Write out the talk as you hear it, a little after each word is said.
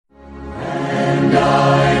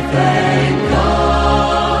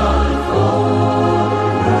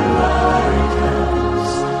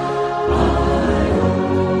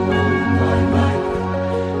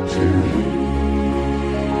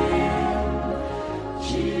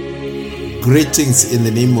Greetings in the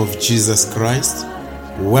name of Jesus Christ.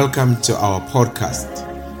 Welcome to our podcast.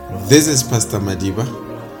 This is Pastor Madiba.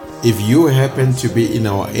 If you happen to be in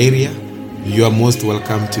our area, you are most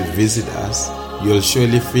welcome to visit us. You'll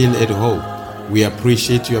surely feel at home. We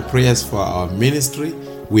appreciate your prayers for our ministry.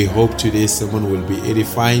 We hope today's sermon will be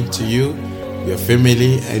edifying to you, your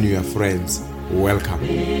family, and your friends. Welcome.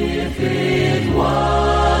 If it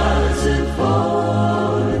wasn't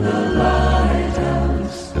for the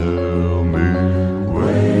lighthouse, tell me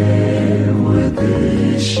where would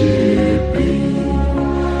this ship be?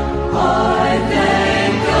 I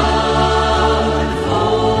thank God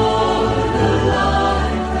for the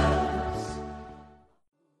lighthouse.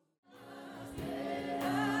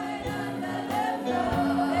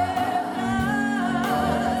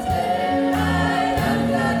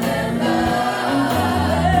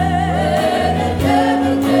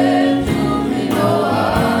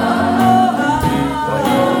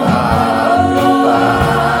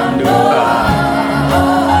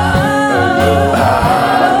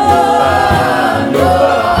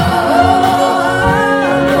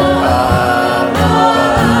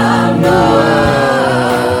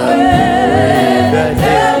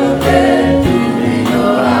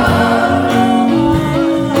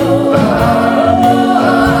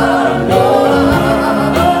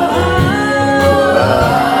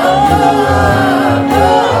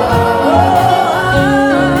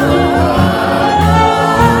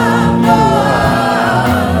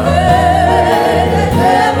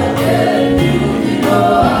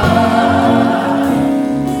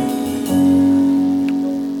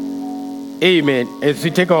 Amen. As we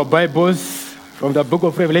take our Bibles from the book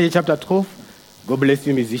of Revelation chapter 12, God bless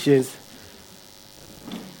you musicians.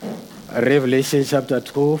 Revelation chapter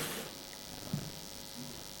 12.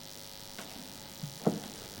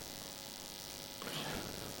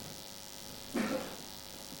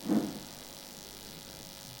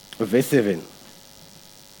 Verse 7.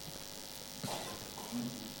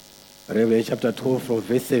 Revelation chapter 12 from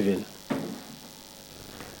verse 7.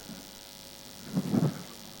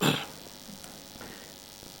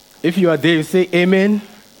 If you are there, you say amen.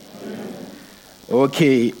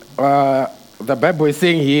 Okay. The Bible is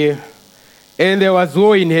saying here, and there was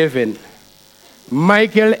war in heaven.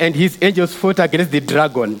 Michael and his angels fought against the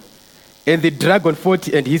dragon, and the dragon fought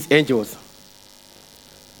and his angels,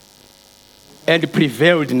 and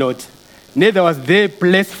prevailed not. Neither was there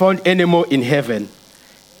place found any more in heaven.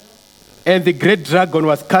 And the great dragon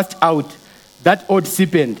was cast out, that old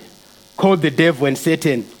serpent, called the devil and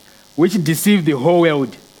Satan, which deceived the whole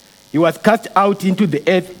world. He was cast out into the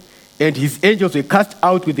earth, and his angels were cast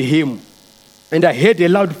out with him. And I heard a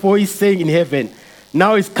loud voice saying in heaven,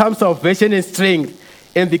 now is come salvation and strength,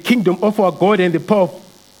 and the kingdom of our God and the power of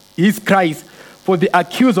his Christ. For the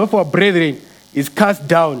accuser of our brethren is cast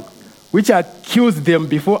down, which accused them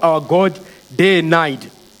before our God day and night.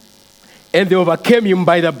 And they overcame him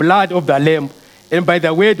by the blood of the Lamb, and by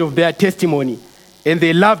the word of their testimony. And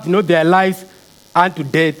they loved not their lives unto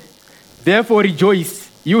death. Therefore rejoice,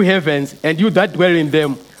 you heavens, and you that dwell in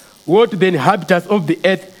them. Woe to the inhabitants of the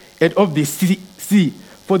earth and of the sea.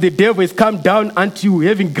 For the devil is come down unto you,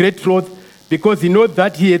 having great wrath, because he knows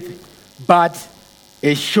that he hath but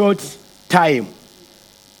a short time.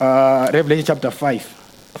 Revelation chapter 5,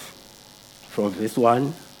 from verse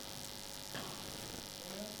 1.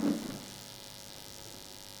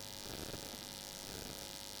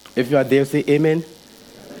 If you are there, say amen.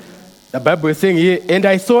 The Bible is saying here, and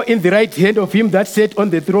I saw in the right hand of him that sat on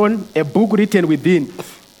the throne a book written within,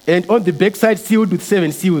 and on the backside sealed with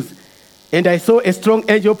 7 seals. And I saw a strong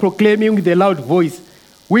angel proclaiming with a loud voice,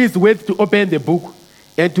 who is worthy to open the book,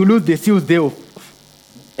 and to loose the seals thereof.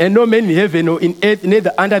 And no man in heaven or in earth,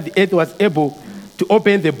 neither under the earth, was able to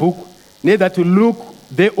open the book, neither to look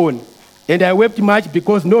thereon. And I wept much,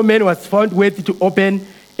 because no man was found worthy to open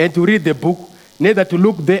and to read the book, neither to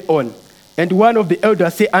look thereon. And one of the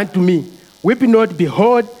elders said unto me, weep not,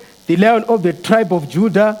 behold, the Lion of the tribe of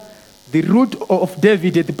Judah, the root of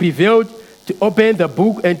David, hath prevailed to open the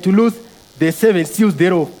book and to loose the 7 seals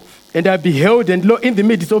thereof. And I beheld, and lo, in the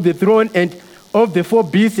midst of the throne and of the 4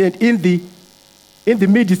 beasts, and in the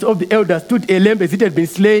midst of the elders stood a lamb as it had been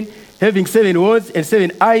slain, having 7 horns and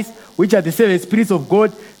 7 eyes, which are the 7 spirits of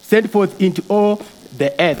God sent forth into all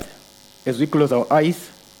the earth. As we close our eyes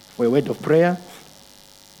for a word of prayer.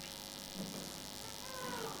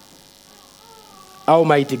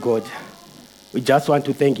 Almighty God, we just want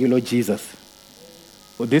to thank you, Lord Jesus,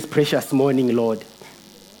 for this precious morning, Lord.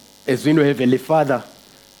 As we know, Heavenly Father,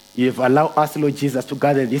 you have allowed us, Lord Jesus, to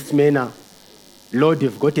gather in this manner. Lord,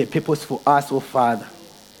 you've got a purpose for us, oh Father.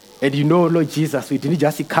 And you know, Lord Jesus, we didn't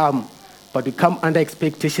just come but we come under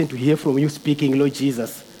expectation to hear from you speaking, Lord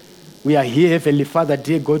Jesus. We are here, Heavenly Father,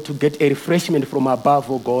 dear God, to get a refreshment from above,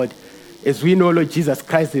 oh God. As we know, Lord Jesus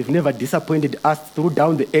Christ, you've never disappointed us through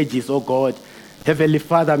down the edges, oh God. Heavenly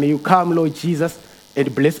Father, may you come, Lord Jesus,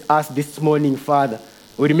 and bless us this morning, Father.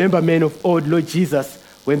 We remember men of old, Lord Jesus,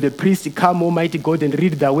 when the priests come, Almighty God, and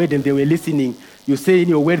read the word and they were listening. You say in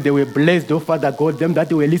your word they were blessed, oh Father God, them that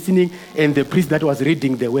they were listening and the priest that was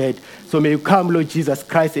reading the word. So may you come, Lord Jesus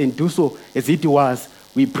Christ, and do so as it was.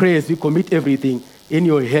 We pray as we commit everything in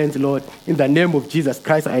your hands, Lord. In the name of Jesus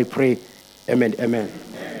Christ, I pray. Amen, amen.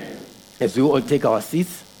 As we all take our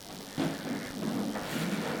seats.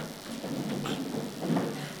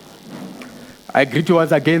 I greet you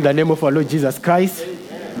once again in the name of our Lord Jesus Christ.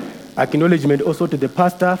 Acknowledgement also to the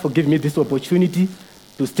pastor for giving me this opportunity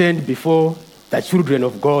to stand before the children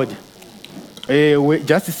of God. We're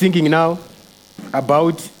just thinking now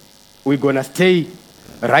about we're going to stay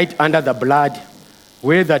right under the blood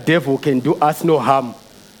where the devil can do us no harm.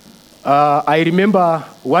 I remember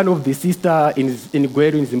one of the sisters in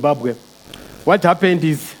Gweru in Zimbabwe. What happened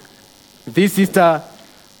is this sister,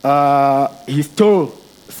 he stole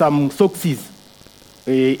some socks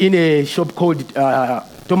in a shop called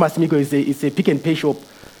Thomas Miko. It's a pick and pay shop.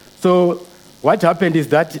 So what happened is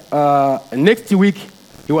that next week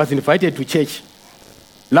he was invited to church.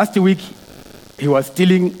 Last week he was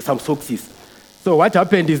stealing some socks. So what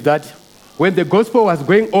happened is that when the gospel was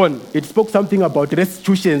going on, it spoke something about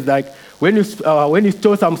restitutions, like when you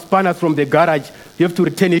store some spanners from the garage, you have to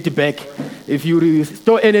return it back. If you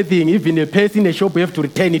store anything, even a purse in a shop, you have to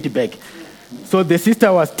return it back. So the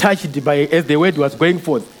sister was touched by as the word was going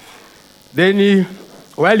forth. Then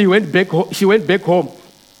while she went back home,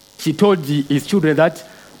 she told his children that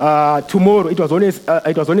tomorrow, it was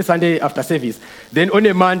only Sunday after service. Then on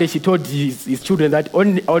a Monday, she told his children that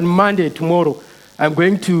on Monday, tomorrow, I'm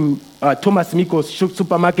going to Thomas Miko's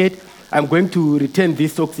supermarket. I'm going to return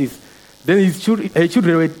these socks. Then her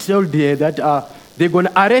children were told her that they're going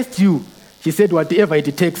to arrest you. She said, whatever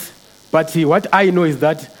it takes. But what I know is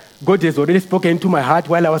that God has already spoken to my heart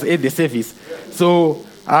while I was at the service. So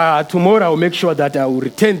tomorrow I'll make sure that I will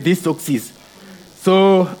return these socks.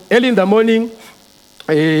 So early in the morning,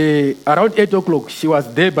 around 8 o'clock, she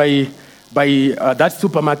was there by that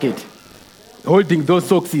supermarket holding those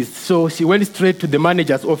socks. So she went straight to the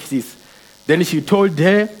manager's offices. Then she told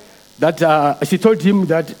him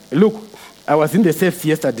that, look, I was in the service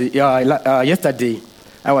yesterday.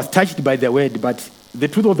 I was touched by the word, but the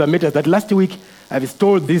truth of the matter is that last week I've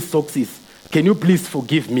stole these socks. Can you please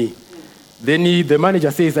forgive me? Then the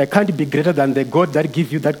manager says, I can't be greater than the God that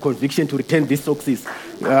gives you that conviction to return these socks.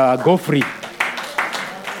 Go free.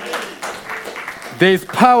 There is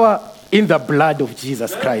power in the blood of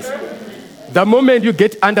Jesus Christ. The moment you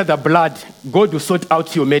get under the blood, God will sort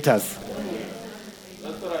out your matters.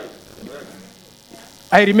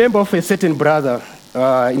 I remember of a certain brother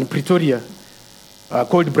in Pretoria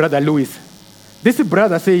called Brother Lewis. This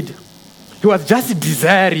brother said he was just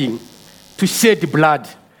desiring to shed blood,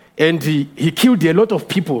 and he killed a lot of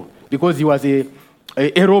people because he was a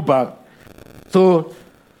robber. So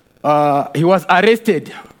he was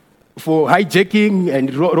arrested for hijacking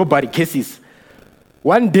and robbery cases.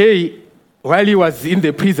 One day, while he was in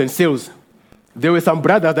the prison cells, there were some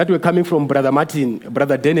brothers that were coming from Brother Martin,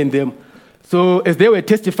 Brother Den and them. So as they were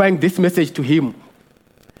testifying this message to him,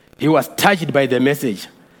 he was touched by the message.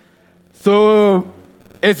 So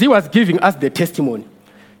as he was giving us the testimony,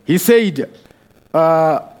 he said,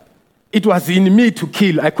 it was in me to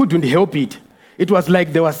kill. I couldn't help it. It was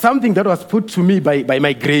like there was something that was put to me by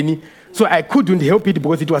my granny. So I couldn't help it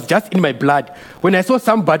because it was just in my blood. When I saw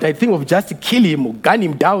somebody, I think of just kill him or gun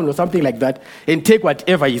him down or something like that and take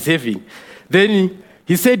whatever he's having. Then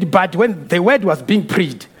he said, but when the word was being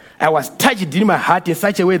preached, I was touched in my heart in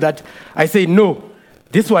such a way that I said, no,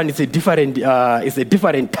 this one is a different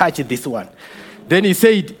touch, this one. Then he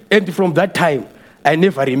said, and from that time, I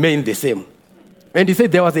never remained the same. And he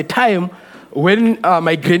said there was a time when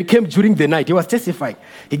my granny came during the night. He was testifying.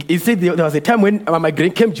 He said there was a time when my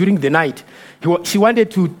granny came during the night. She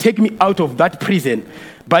wanted to take me out of that prison,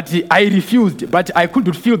 but I refused. But I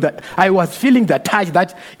couldn't feel that. I was feeling the touch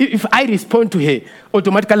that if I respond to her,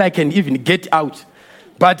 automatically I can even get out.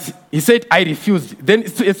 But he said, I refused. Then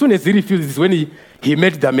as soon as he refused is when he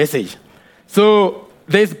made the message. So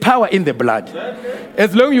there's power in the blood.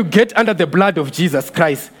 As long as you get under the blood of Jesus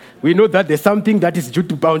Christ, we know that there's something that is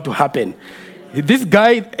bound to happen. This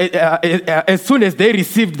guy, as soon as they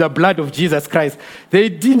received the blood of Jesus Christ, he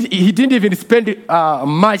didn't even spend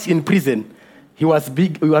much in prison. He was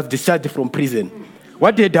discharged from prison.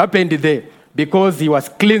 What had happened there? because he was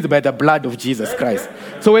cleansed by the blood of Jesus Christ.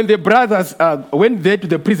 So when the brothers went there to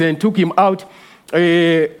the prison and took him out,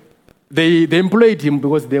 they employed him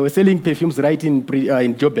because they were selling perfumes right in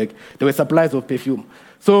Joburg. There were supplies of perfume.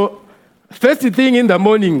 So first thing in the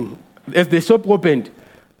morning, as the shop opened,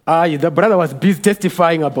 the brother was busy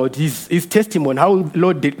testifying about his testimony, how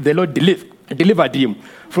the Lord delivered him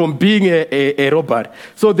from being a robber.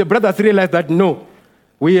 So the brothers realized that, no,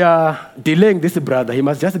 we are delaying this brother. He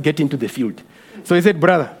must just get into the field. So he said,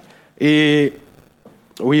 brother, we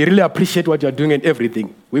really appreciate what you're doing and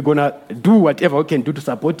everything. We're going to do whatever we can do to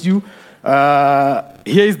support you.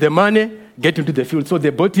 Here is the money. Get into the field. So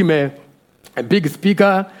they bought him a big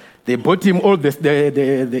speaker. They bought him all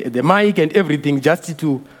the mic and everything just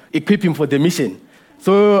to equip him for the mission.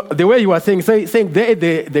 So the way he was saying there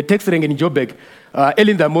the text ring in Joburg,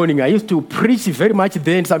 early in the morning, I used to preach very much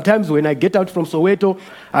there. And sometimes when I get out from Soweto,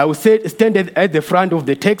 I will stand at the front of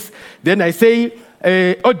the text. Then I say,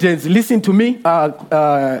 audience, listen to me.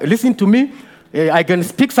 Listen to me. I can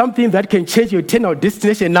speak something that can change your eternal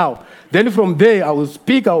destination now. Then from there, I will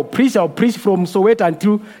speak, I will preach from Soweto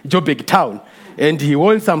until Joburg town. And he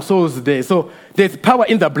won some souls there. So there's power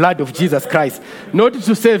in the blood of Jesus Christ. Not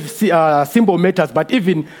to save simple matters, but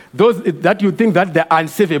even those that you think that they're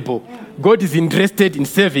unsavable. God is interested in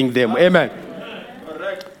saving them. Amen.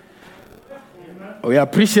 We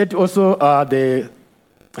appreciate also the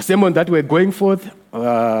sermon that we're going forth,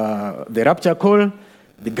 the rapture call,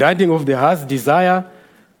 the granting of the heart's desire.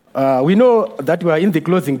 We know that we are in the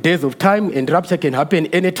closing days of time, and rapture can happen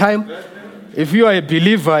anytime. If you are a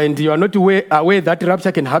believer and you are not aware that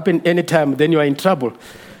rapture can happen anytime, then you are in trouble.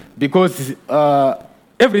 Because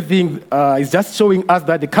everything is just showing us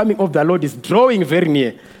that the coming of the Lord is drawing very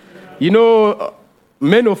near. You know,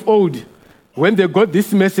 men of old, when they got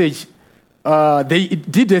this message, they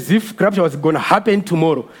did as if rapture was going to happen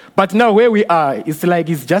tomorrow. But now where we are, it's like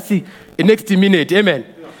it's just the next minute. Amen.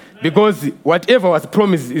 Because whatever was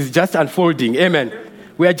promised is just unfolding. Amen.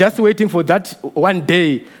 We are just waiting for that one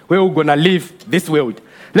day where we're going to leave this world.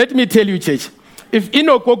 Let me tell you, church, if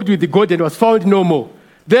Enoch walked with God and was found no more,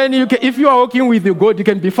 then if you are walking with God, you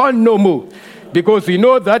can be found no more. Because we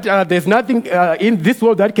know that there's nothing in this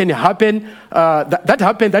world that can happen,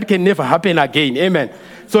 that can never happen again. Amen.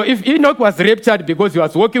 So if Enoch was raptured because he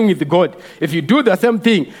was walking with God, if you do the same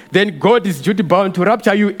thing, then God is duty bound to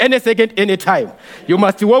rapture you any second, any time. You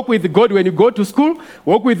must walk with God when you go to school,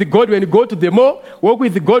 walk with God when you go to the mall, walk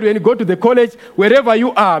with God when you go to the college. Wherever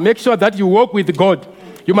you are, make sure that you walk with God.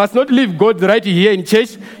 You must not leave God right here in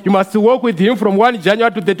church. You must walk with him from 1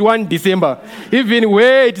 January to 31 December. Even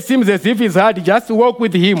where it seems as if it's hard, just walk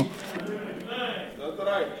with him.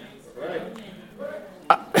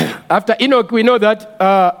 After Enoch, we know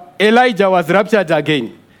that Elijah was raptured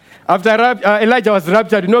again. After Elijah was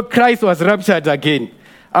raptured, we know Christ was raptured again.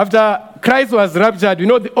 After Christ was raptured, we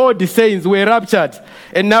know all the saints were raptured.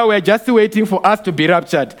 And now we're just waiting for us to be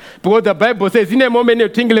raptured. Because the Bible says, in a moment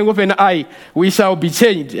of twinkling of an eye, we shall be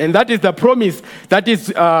changed. And that is the promise. That is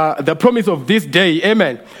the promise of this day.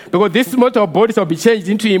 Amen. Because this mortal body shall be changed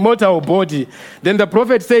into immortal body. Then the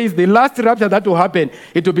prophet says the last rapture that will happen,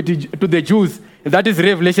 it will be to the Jews. And that is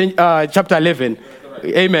Revelation chapter 11.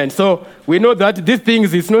 Amen. So we know that these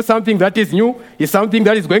things is not something that is new. It's something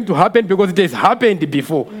that is going to happen because it has happened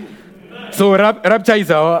before. So rapture is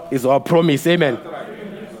our promise. Amen.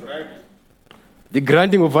 The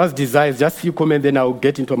granting of us desires, just a few comments, then I'll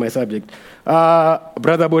get into my subject.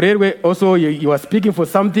 Brother Borelwe, also, you were speaking for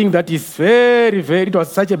something that is very, very, it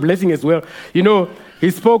was such a blessing as well. You know, he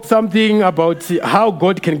spoke something about how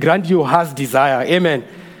God can grant you heart's desire. Amen.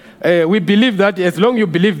 We believe that as long as you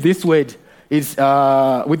believe this word, it's,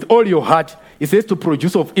 with all your heart, it says to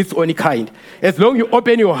produce of its own kind. As long as you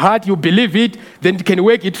open your heart, you believe it, then it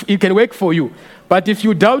can work for you. But if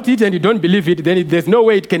you doubt it and you don't believe it, then there's no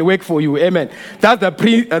way it can work for you. Amen. That's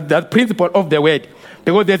the principle of the word.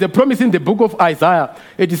 Because there's a promise in the book of Isaiah.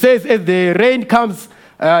 It says, as the rain comes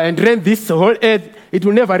and rain this whole earth, it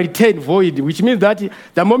will never return void, which means that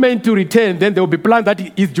the moment to return, then there will be plant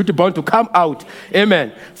that is duty bound to come out.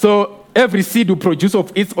 Amen. So every seed will produce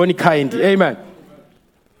of its own kind. Amen.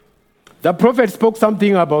 The prophet spoke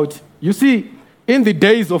something about, you see, in the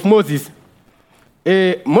days of Moses,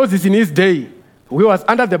 Moses in his day, he was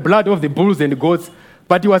under the blood of the bulls and the goats,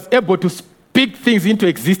 but he was able to speak things into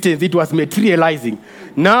existence. It was materializing.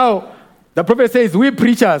 Now, the prophet says, we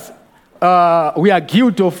preachers, we are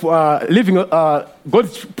guilty of living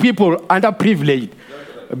God's people underprivileged.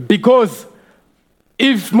 Because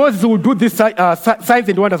if Moses would do these signs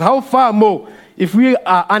and wonders, how far more if we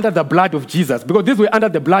are under the blood of Jesus, because this we're under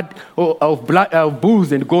the blood of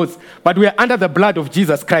bulls and goats, but we are under the blood of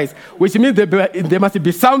Jesus Christ, which means there must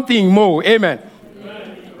be something more. Amen.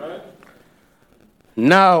 Amen.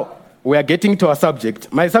 Now, we are getting to our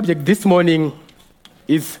subject. My subject this morning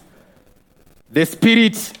is the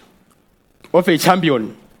spirit of a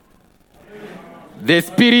champion. The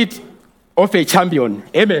spirit of a champion.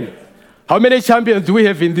 Amen. How many champions do we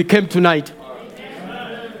have in the camp tonight?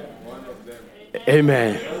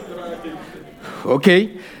 Amen.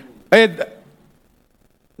 Okay.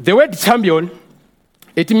 The word champion,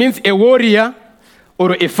 it means a warrior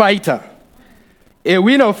or a fighter, a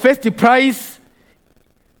winner of first prize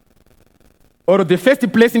or the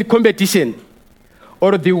first place in competition,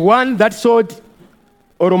 or the one that showed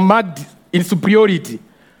or marked in superiority,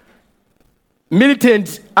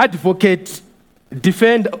 militant, advocate,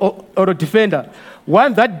 defend or defender,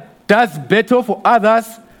 one that does battle for others,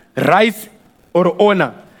 rights or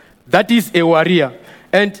honor. That is a warrior.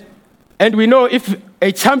 And we know if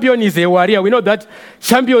a champion is a warrior, we know that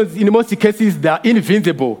champions in most cases they are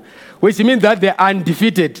invincible, which means that they are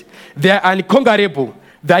undefeated, they are unconquerable,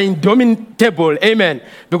 they are indomitable. Amen.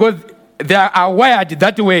 Because they are wired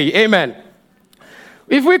that way. Amen.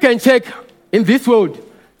 If we can check in this world,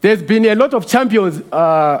 there's been a lot of champions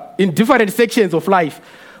in different sections of life.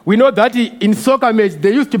 We know that in soccer match,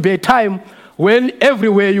 there used to be a time when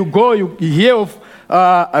everywhere you go, you hear of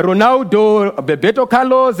Ronaldo, Roberto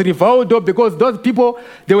Carlos, Rivaldo, because those people,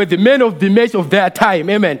 they were the men of the match of their time.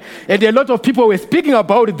 Amen. And a lot of people were speaking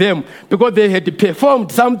about them because they had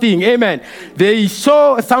performed something. Amen. They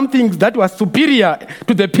saw something that was superior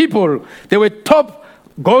to the people. They were top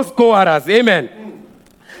goal scorers. Amen.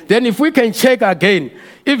 Then if we can check again,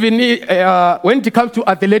 even when it comes to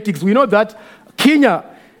athletics, we know that Kenya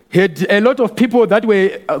had a lot of people that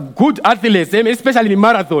were good athletes, especially in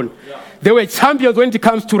marathon. Yeah. They were champions when it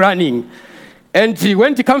comes to running. And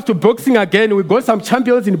when it comes to boxing again, we got some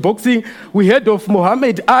champions in boxing. We heard of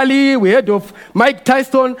Muhammad Ali, we heard of Mike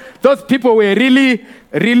Tyson. Those people were really,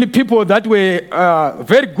 really people that were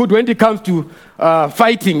very good when it comes to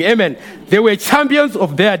fighting. Amen. They were champions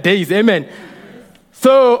of their days. Amen.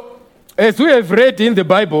 So, as we have read in the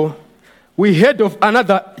Bible, we heard of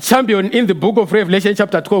another champion in the book of Revelation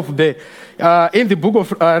chapter 12. In the book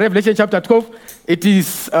of Revelation chapter 12, it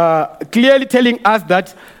is clearly telling us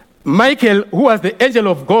that Michael, who was the angel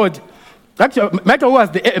of God, Michael, who was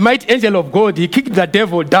the mighty angel of God, he kicked the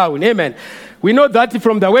devil down. Amen. We know that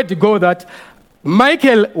from the word go that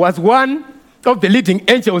Michael was one of the leading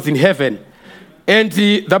angels in heaven. And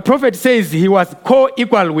the prophet says he was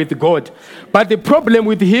co-equal with God. But the problem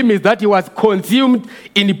with him is that he was consumed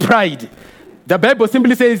in pride. The Bible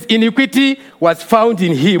simply says iniquity was found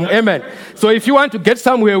in him. Amen. So if you want to get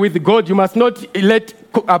somewhere with God, you must not let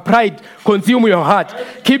pride consume your heart.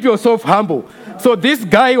 Keep yourself humble. So this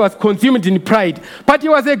guy was consumed in pride. But he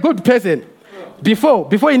was a good person. Before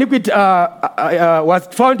iniquity was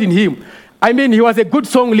found in him, I mean, he was a good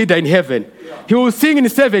song leader in heaven. He will sing in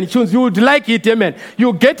 7 tunes. You would like it, amen.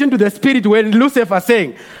 You get into the spirit when Lucifer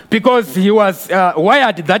sang, because he was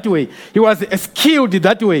wired that way. He was skilled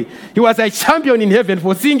that way. He was a champion in heaven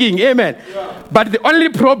for singing, amen. Yeah. But the only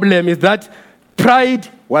problem is that pride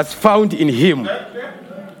was found in him.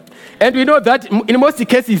 And we know that in most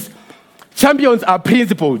cases, champions are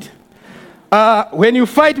principled. When you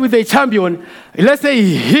fight with a champion, let's say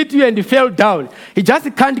he hit you and you fell down, he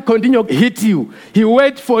just can't continue to hit you. He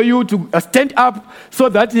waits for you to stand up so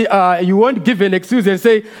that you won't give an excuse and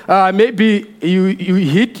say, maybe you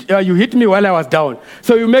hit me while I was down.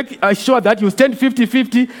 So you make sure that you stand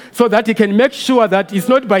 50-50 so that he can make sure that it's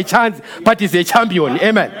not by chance, but he's a champion.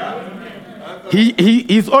 Amen.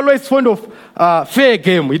 He is always fond of fair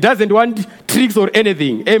game. He doesn't want tricks or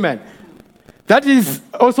anything. Amen. That is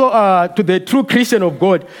also to the true Christian of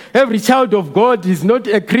God. Every child of God is not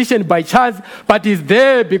a Christian by chance, but is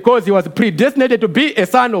there because he was predestinated to be a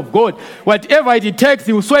son of God. Whatever it takes,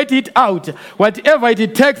 he will sweat it out. Whatever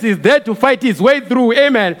it takes is there to fight his way through.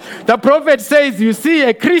 Amen. The prophet says, you see,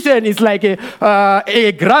 a Christian is like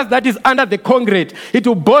a grass that is under the concrete. It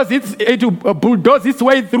will bulldoze its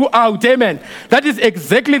way throughout. Amen. That is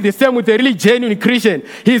exactly the same with a really genuine Christian.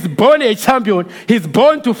 He's born a champion. He's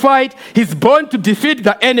born to fight. He's born to defeat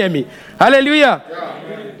the enemy. Hallelujah.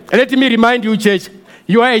 Yeah. Let me remind you, church,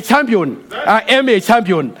 you are a champion. I am a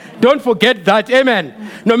champion. Don't forget that.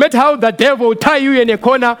 Amen. No matter how the devil will tie you in a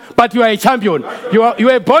corner, but you are a champion. You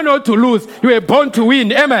are born not to lose. You are born to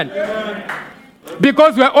win. Amen.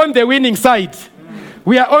 Because we are on the winning side.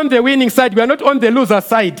 We are on the winning side. We are not on the loser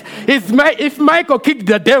side. If Michael kicked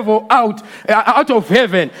the devil out of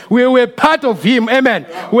heaven, we were part of him. Amen.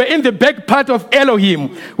 We're in the back part of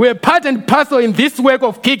Elohim. We're part and parcel in this work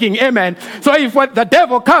of kicking. Amen. So if the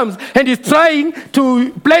devil comes and is trying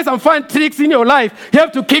to play some fun tricks in your life, you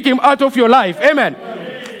have to kick him out of your life. Amen.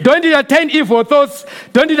 Don't entertain evil thoughts.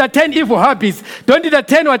 Don't entertain evil habits. Don't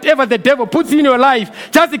entertain whatever the devil puts in your life.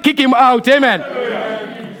 Just kick him out.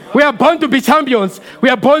 Amen. We are born to be champions. We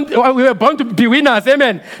are born to be winners.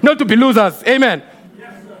 Amen. Not to be losers. Amen.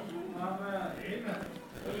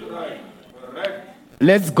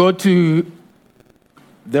 Let's go to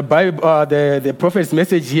the Bible, the prophet's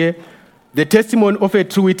message here. The testimony of a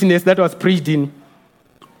true witness that was preached in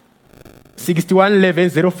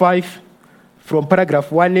 61:11:05 from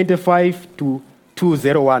paragraph 195 to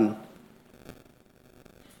 201.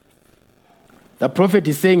 The prophet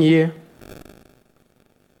is saying here,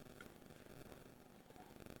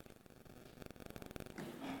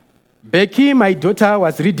 Becky, my daughter,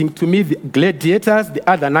 was reading to me the Gladiators the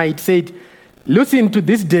other night, said, listen to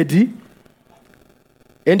this, Daddy.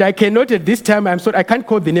 And I cannot at this time, I'm sorry, I can't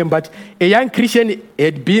quote the name, but a young Christian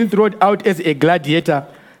had been thrown out as a gladiator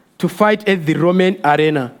to fight at the Roman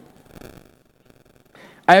arena.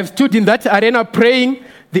 I have stood in that arena praying,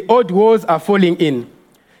 the old walls are falling in.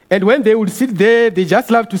 And when they would sit there, they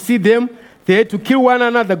just love to see them. They had to kill one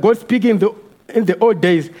another. God speaking in the old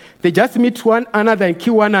days, they just meet one another and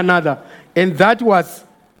kill one another. And that was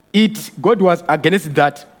it. God was against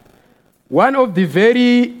that. One of the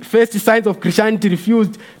very first signs of Christianity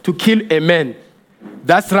refused to kill a man.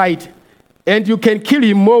 That's right. And you can kill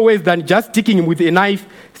him more ways than just sticking him with a knife.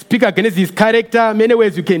 Speak against his character. Many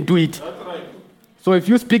ways you can do it. That's right. So if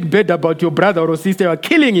you speak bad about your brother or sister, you are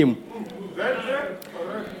killing him. That's right.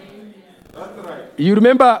 You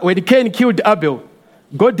remember when Cain killed Abel,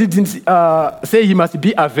 God didn't say he must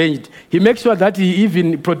be avenged. He made sure that he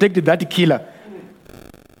even protected that killer.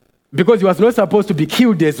 Because he was not supposed to be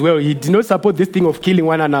killed as well. He did not support this thing of killing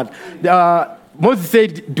one another. Moses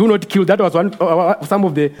said, do not kill. That was some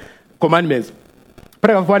of the commandments.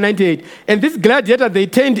 Paragraph 198. And this gladiator, they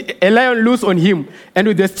turned a lion loose on him. And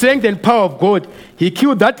with the strength and power of God, he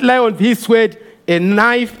killed that lion with his sword, a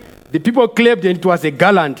knife. The people clapped and it was a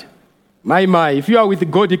gallant. My. If you are with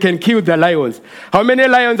God, you can kill the lions. How many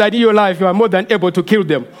lions are in your life? You are more than able to kill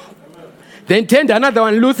them. Then turned another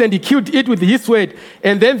one loose and he killed it with his sword.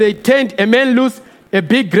 And then they turned a man loose, a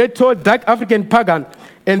big, great, tall, dark African pagan.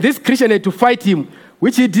 And this Christian had to fight him,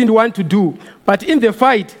 which he didn't want to do. But in the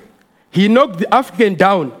fight, he knocked the African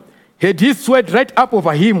down, had his sword right up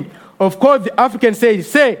over him. Of course, the African said,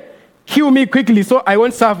 say, kill me quickly so I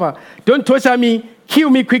won't suffer. Don't torture me, kill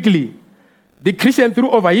me quickly. The Christian threw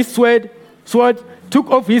over his sword,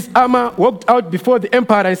 took off his armor, walked out before the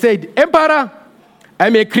emperor and said, Emperor,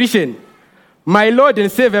 I'm a Christian. My Lord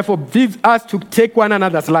and Savior forbids us to take one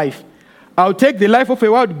another's life. I'll take the life of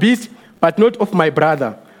a wild beast, but not of my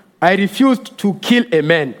brother. I refused to kill a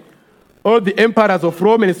man. All the emperors of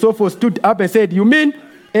Rome and so forth stood up and said, you mean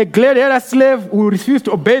a gladiator slave who refused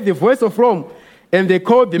to obey the voice of Rome? And they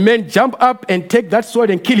called the man, jump up and take that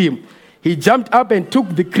sword and kill him. He jumped up and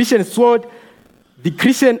took the Christian sword. The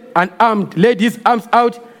Christian, unarmed, laid his arms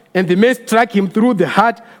out, and the man struck him through the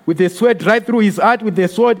heart with the sword, right through his heart with the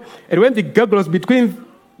sword. And when the gurgles between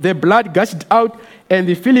the blood gushed out and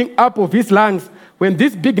the filling up of his lungs, when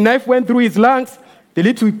this big knife went through his lungs, the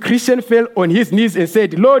little Christian fell on his knees and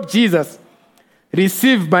said, Lord Jesus,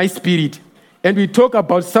 receive my spirit. And we talk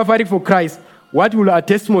about suffering for Christ. What will our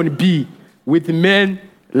testimony be with men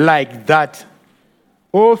like that?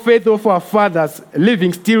 Oh, faith of our fathers,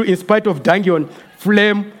 living still in spite of dungeon,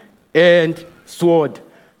 flame, and sword.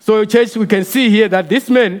 So, church, we can see here that this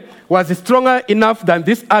man was stronger enough than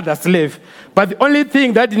this other slave. But the only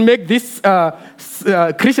thing that didn't make this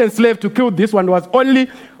Christian slave to kill this one was only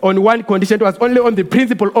on one condition. It was only on the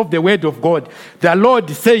principle of the word of God. The Lord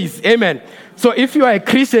says, amen. So if you are a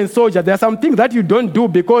Christian soldier, there are some things that you don't do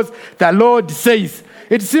because the Lord says.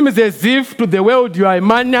 It seems as if to the world you are a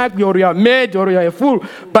maniac, or you are mad, or you are a fool.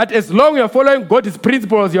 But as long as you are following God's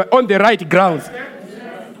principles, you are on the right grounds.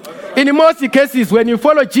 In most cases, when you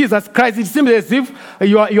follow Jesus Christ, it seems as if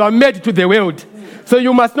you are made to the world. So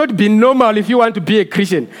you must not be normal if you want to be a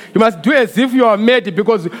Christian. You must do as if you are made,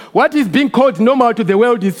 because what is being called normal to the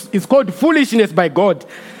world is called foolishness by God.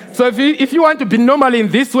 So if you want to be normal in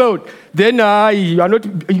this world, then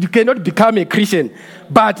you cannot become a Christian.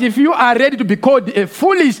 But if you are ready to be called a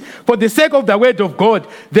foolish for the sake of the word of God,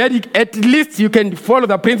 then at least you can follow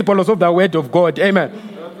the principles of the word of God. Amen.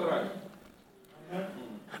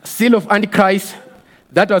 Seal of Antichrist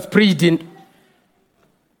that was preached in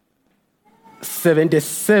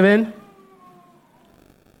 77.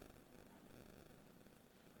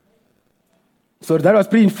 So that was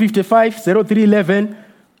printed in 55, 0311,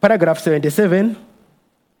 paragraph 77.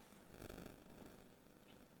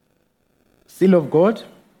 Seal of God.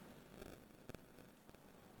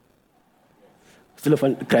 Seal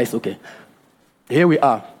of Christ, okay. Here we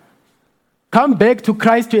are. Come back to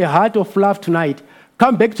Christ, to a heart of love tonight.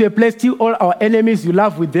 Come back to a place till all our enemies you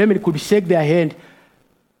love with them and could shake their hand.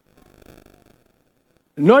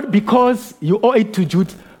 Not because you owe it to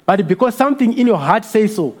Jude, but because something in your heart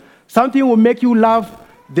says so. Something will make you love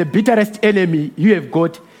the bitterest enemy you have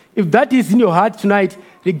got. If that is in your heart tonight,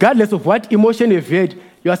 regardless of what emotion you've had,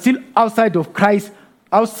 you are still outside of Christ,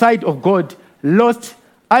 outside of God, lost,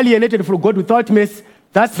 alienated from God without mercy.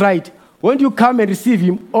 That's right. Won't you come and receive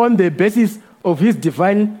him on the basis of his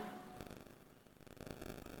divine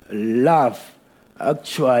love?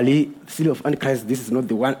 Actually, seal of Antichrist, this is not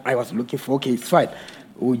the one I was looking for. Okay, it's fine.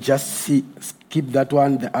 We'll just skip that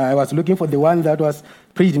one. I was looking for the one that was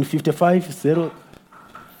preached in 55,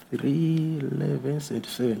 0311,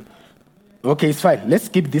 77. Okay, it's fine. Let's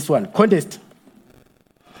skip this one. Contest.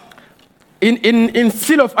 In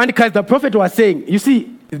seal of Antichrist, the prophet was saying, you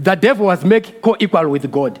see, the devil was made co-equal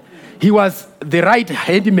with God. He was the right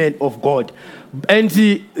handman of God. And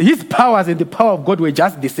his powers and the power of God were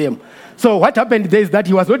just the same. So what happened there is that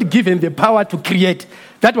he was not given the power to create.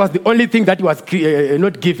 That was the only thing that he was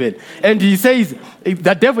not given. And he says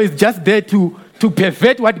the devil is just there to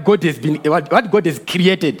pervert what God has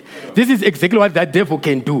created. This is exactly what that devil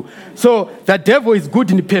can do. So the devil is good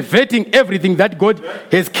in perverting everything that God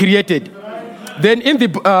has created. Then in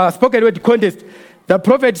the spoken word contest, the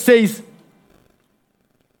prophet says,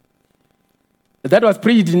 that was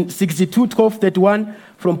preached in 62, 12, 31,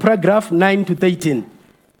 from paragraph 9 to 13.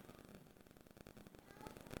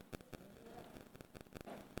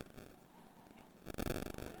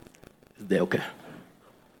 There, okay.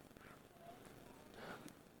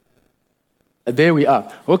 There we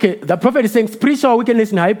are. Okay, the prophet is saying spiritual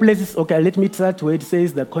wickedness in high places. Okay, let me start where it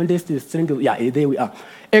says the contest is strength. Yeah, there we are.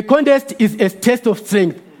 A contest is a test of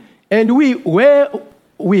strength. And where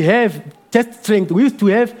we have test strength, we used to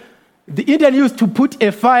have, the Indian used to put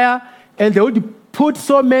a fire and they would put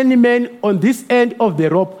so many men on this end of the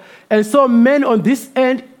rope. And so men on this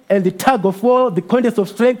end and the tug of war, the contest of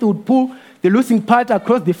strength would pull the losing part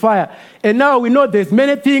across the fire. And now we know there's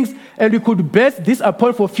many things and we could base this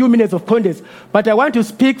upon for a few minutes of contest. But I want to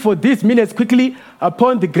speak for these minutes quickly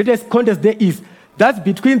upon the greatest contest there is. That's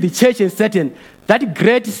between the church and Satan. That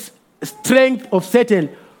great strength of Satan.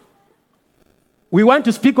 We want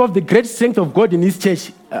to speak of the great strength of God in his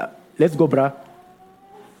church. Let's go, brah.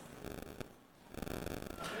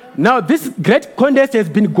 Now, this great contest has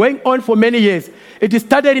been going on for many years. It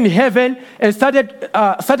started in heaven and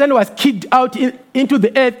Satan was kicked out into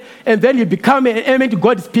the earth, and then he became an enemy to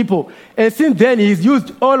God's people. And since then, he's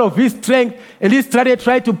used all of his strength and he started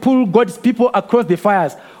trying to pull God's people across the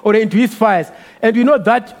fires or into his fires. And we know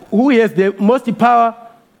that who has the most power,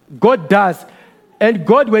 God does. And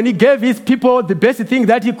God, when he gave his people the best thing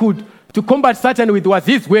that he could to combat Satan with was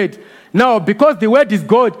his word. Now, because the word is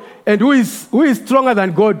God, and who is stronger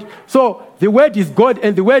than God? So the word is God,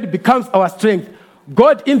 and the word becomes our strength.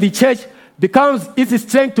 God in the church becomes his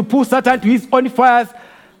strength to pull Satan to his own fires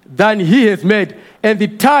than he has made. And the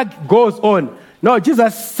tag goes on. Now,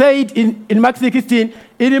 Jesus said in Mark 16,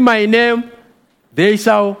 in my name they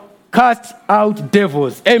shall cast out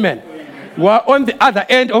devils. Amen. We are on the other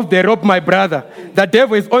end of the rope, my brother. The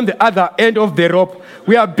devil is on the other end of the rope.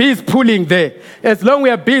 We are busy pulling there. As long as we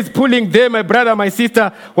are busy pulling there, my brother, my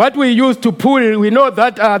sister, what we used to pull, we know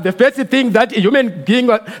that the first thing that a human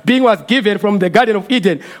being was given from the Garden of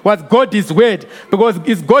Eden was God's word. Because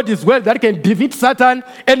it's God's word that can defeat Satan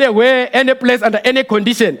anywhere, any place, under any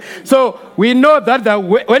condition. So we know that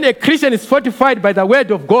when a Christian is fortified by the word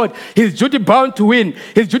of God, he's duty bound to win.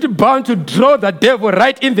 He's duty bound to draw the devil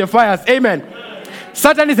right in the fires. Amen.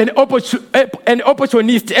 Satan is an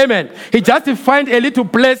opportunist. Amen. He just finds a little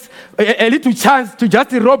place, a little chance to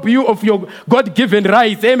just rob you of your God-given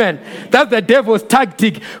rights. Amen. That's the devil's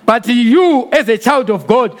tactic. But you, as a child of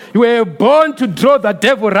God, you were born to draw the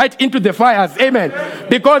devil right into the fires. Amen.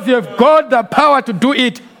 Because you have got the power to do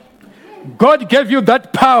it. God gave you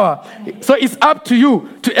that power. So it's up to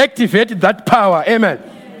you to activate that power. Amen.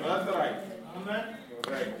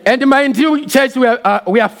 And mind you, church, we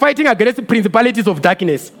are fighting against principalities of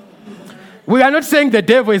darkness. We are not saying the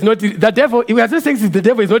devil is not the devil. We are not saying the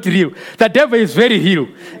devil is not real. The devil is very real.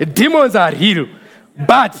 Demons are real,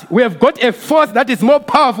 but we have got a force that is more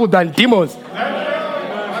powerful than demons.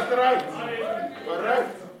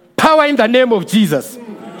 Power in the name of Jesus.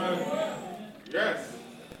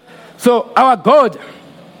 So our God,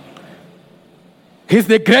 He's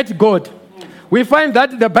the great God. We find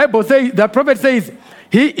that the Bible says, the prophet says,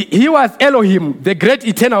 he was Elohim, the great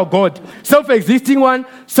eternal God, self-existing one,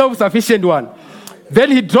 self-sufficient one.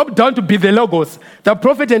 Then he dropped down to be the Logos. The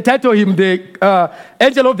prophet entitled him the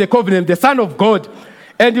angel of the covenant, the Son of God.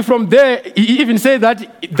 And from there, he even said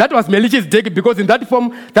that was Melchizedek, because in that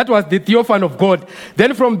form, that was the theophany of God.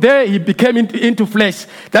 Then from there, he became into flesh.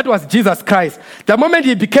 That was Jesus Christ. The moment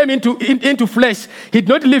he became into flesh, he did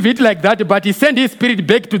not leave it like that, but he sent his spirit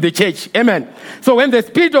back to the church. Amen. So when the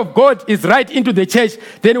spirit of God is right into the church,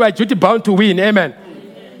 then we are duty bound to win. Amen.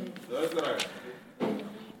 That's right.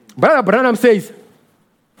 Brother Branham says,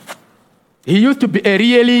 he used to be a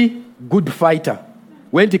really good fighter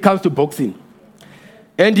when it comes to boxing.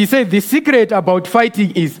 And he said the secret about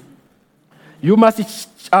fighting is you must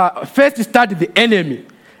first study the enemy,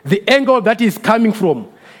 the angle that is coming from,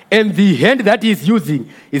 and the hand that he is using.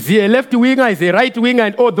 Is he a left winger, is he a right winger,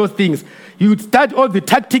 and all those things. You study all the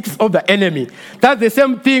tactics of the enemy. That's the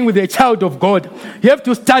same thing with a child of God. You have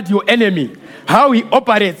to study your enemy, how he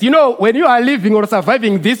operates. You know, when you are living or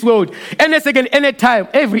surviving this world, any second, any time,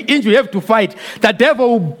 every inch you have to fight. The devil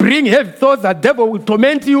will bring heavy thoughts. The devil will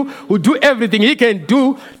torment you, will do everything he can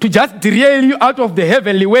do to just derail you out of the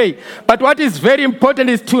heavenly way. But what is very important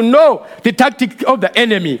is to know the tactic of the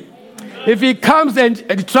enemy. If he comes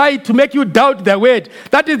and tries to make you doubt the word,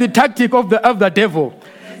 that is the tactic of the devil.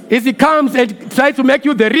 If he comes and tries to make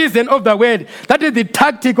you the reason of the word, that is the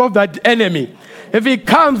tactic of the enemy. If he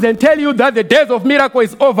comes and tells you that the days of miracle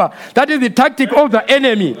is over, that is the tactic of the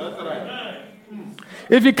enemy.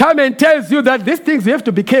 If he comes and tells you that these things you have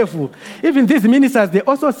to be careful, even these ministers, they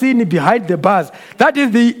also see behind the bars. That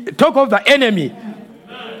is the talk of the enemy.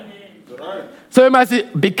 So you must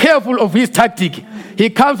be careful of his tactic. He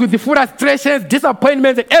comes with the frustrations,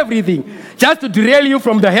 disappointments, and everything, just to derail you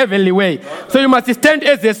from the heavenly way. So you must stand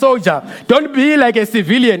as a soldier. Don't be like a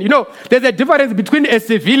civilian. You know, there's a difference between a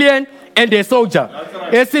civilian and a soldier.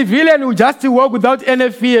 Right. A civilian will just walk without any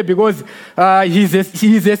fear because he's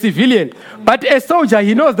a civilian. But a soldier,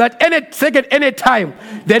 he knows that any second, any time,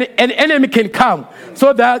 then an enemy can come.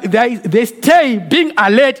 So that they stay being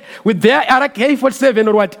alert with their AK-47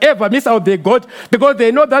 or whatever missile they got, because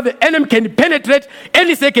they know that the enemy can penetrate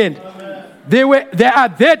any second. They are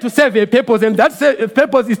there to serve a purpose, and that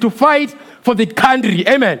purpose is to fight for the country.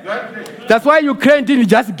 Amen. That's why Ukraine didn't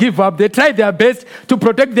just give up. They tried their best to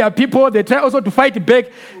protect their people. They try also to fight back,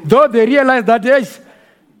 though they realize that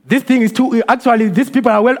this thing is too. Actually, these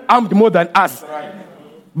people are well armed more than us.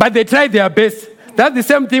 But they tried their best. That's the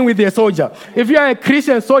same thing with the soldier. If you are a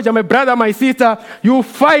Christian soldier, my brother, my sister, you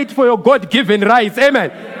fight for your God-given rights.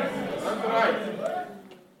 Amen.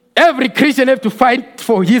 Every Christian has to fight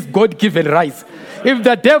for his God-given rights. If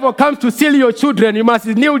the devil comes to steal your children, you must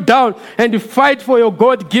kneel down and fight for your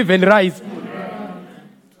God-given rights.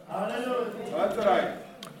 That's right.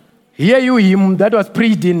 Hear you hymn that was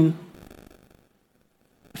preached in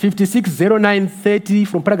 560930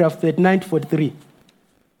 from paragraph 39 to 43.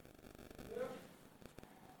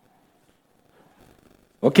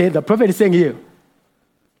 Okay, the prophet is saying here.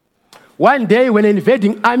 One day when an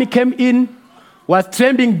invading army came in, was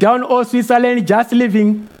trampling down all Switzerland, just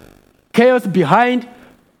leaving chaos behind,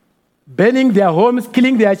 burning their homes,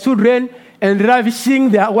 killing their children, and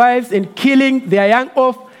ravishing their wives, and killing their young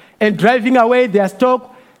off, and driving away their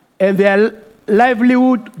stock and their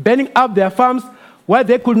livelihood, burning up their farms where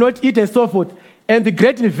they could not eat, and so forth. And the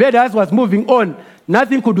great invaders was moving on.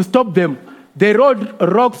 Nothing could stop them. They rolled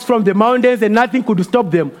rocks from the mountains, and nothing could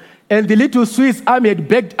stop them. And the little Swiss army had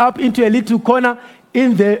backed up into a little corner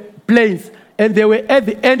in the plains, and they were at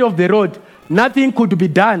the end of the road. Nothing could be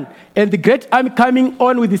done. And the great army coming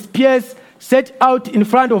on with the spears set out in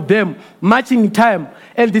front of them, marching in time.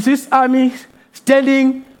 And the Swiss army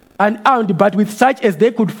standing unarmed, but with such as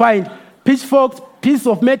they could find, pitchforks, pieces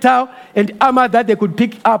of metal, and armor that they could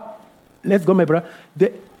pick up. Let's go, my brother.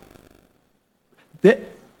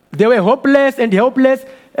 They were hopeless and helpless.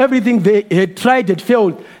 Everything they had tried had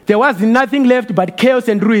failed. There was nothing left but chaos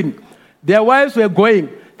and ruin. Their wives were going.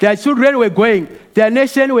 Their children were going. Their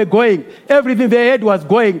nation were going. Everything they had was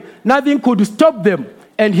going. Nothing could stop them.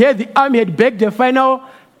 And here the army had backed the final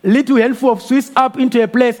little handful of Swiss up into a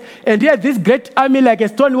place. And here this great army, like a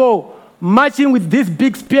stone wall, marching with these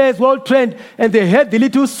big spears, well trained. And they had the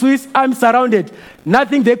little Swiss army surrounded.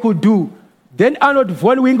 Nothing they could do. Then Arnold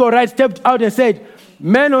von Winkelried stepped out and said,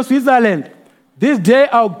 "Men of Switzerland, this day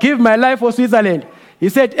I'll give my life for Switzerland." He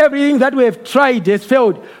said, "Everything that we have tried has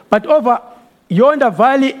failed. But over yonder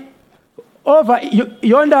valley, over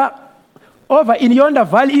over in yonder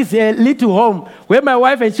valley is a little home where my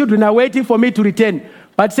wife and children are waiting for me to return.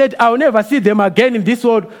 But said, I'll never see them again in this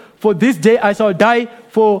world. For this day I shall die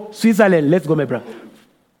for Switzerland. Let's go, my brother.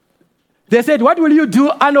 They said, what will you do,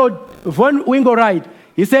 Arnold von Winkelried?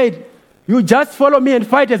 He said, you just follow me and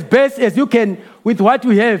fight as best as you can with what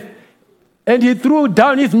you have. And he threw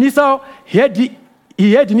down his missile. He had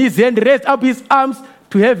in his hand, raised up his arms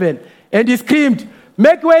to heaven. And he screamed,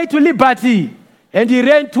 make way to liberty. And he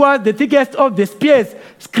ran towards the thickest of the spears,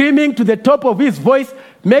 screaming to the top of his voice,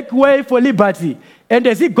 make way for liberty. And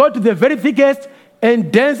as he got to the very thickest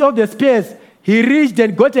and dense of the spears, he reached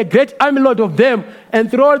and got a great armyload of them and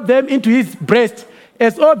threw them into his breast.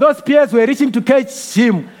 As all those spears were reaching to catch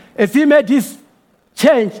him, as he made his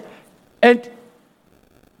charge and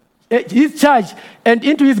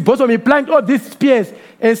into his bosom, he plunged all these spears,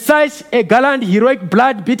 and such a gallant, heroic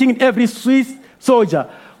blood beating in every Swiss soldier.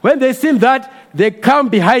 When they seen that, they come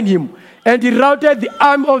behind him, and he routed the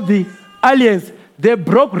arm of the allies. They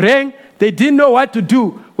broke rank. They didn't know what to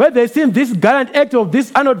do. When they seen this gallant act of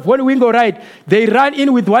this Arnold von Winkelried, they ran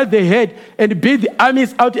in with what they had and beat the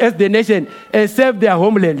armies out as the nation and saved their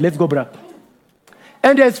homeland. Let's go, brother.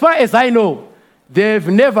 And as far as I know, they've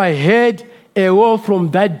never had a war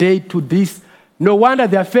from that day to this. No wonder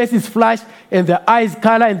their faces flash and their eyes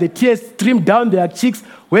color and the tears stream down their cheeks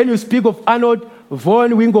when you speak of Arnold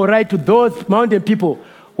von Winkelried to those mountain people.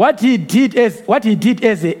 What he did as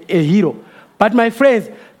a hero. But my friends,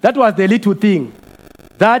 that was the little thing.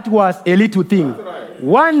 That was a little thing.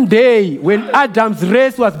 One day, when Adam's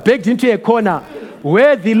race was baked into a corner,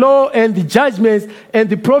 where the law and the judgments and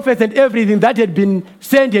the prophets and everything that had been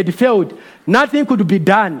sent had failed, nothing could be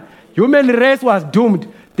done. Human race was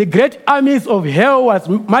doomed. The great armies of hell was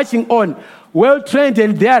marching on, well-trained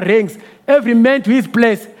in their ranks, every man to his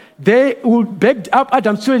place. They would beg up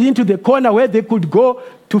Adam's children into the corner where they could go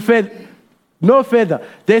to no further.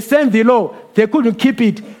 They sent the law. They couldn't keep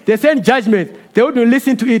it. They sent judgment. They wouldn't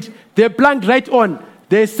listen to it. They plunged right on.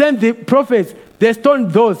 They sent the prophets. They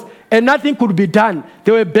stoned those. And nothing could be done.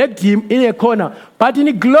 They were begged him in a corner. But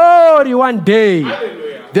in glory one day,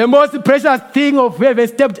 the most precious thing of heaven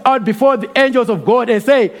stepped out before the angels of God and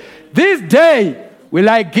said, this day will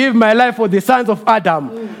I give my life for the sons of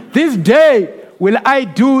Adam. This day will I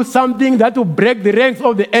do something that will break the ranks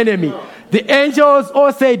of the enemy. The angels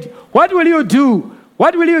all said, what will you do?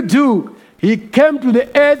 What will you do? He came to the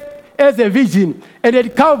earth as a vision. And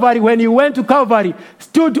at Calvary, when he went to Calvary,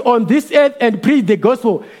 stood on this earth and preached the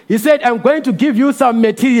gospel. He said, I'm going to give you some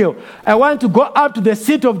material. I want to go up to the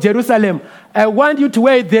seat of Jerusalem. I want you to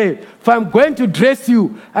wait there. For I'm going to dress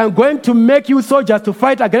you. I'm going to make you soldiers to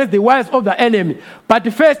fight against the wiles of the enemy.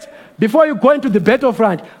 But first, before you go into the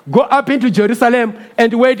battlefront, go up into Jerusalem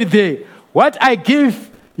and wait there. What I give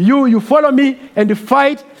you, you follow me and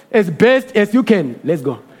fight as best as you can. Let's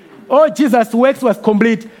go. Oh, Jesus' works was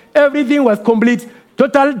complete. Everything was complete.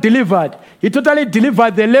 Totally delivered. He totally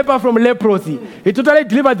delivered the leper from leprosy. He totally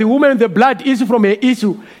delivered the woman with the blood issue from her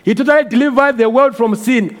issue. He totally delivered the world from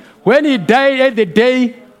sin. When he died at the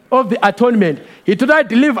day of the atonement, he totally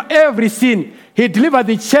delivered every sin. He delivered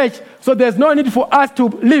the church. So there's no need for us to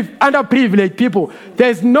live underprivileged people.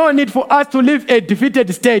 There's no need for us to live a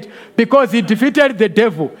defeated state because he defeated the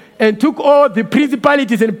devil and took all the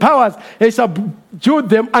principalities and powers and subdued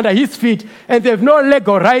them under his feet. And they have no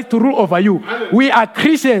legal right to rule over you. We are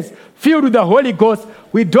Christians filled with the Holy Ghost.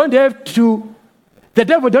 The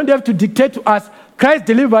devil don't have to dictate to us. Christ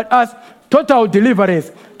delivered us total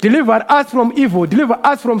deliverance. Deliver us from evil. Deliver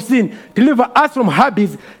us from sin. Deliver us from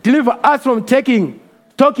habits. Deliver us from talking.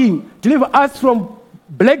 Deliver us from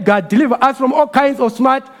blackguard. Deliver us from all kinds of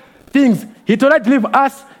smart things. He totally delivered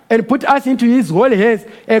us and put us into his holy hands.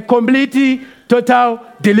 A complete, total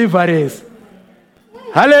deliverance.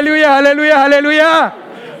 Hallelujah, hallelujah,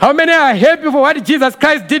 hallelujah. How many are happy for what Jesus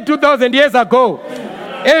Christ did 2,000 years ago?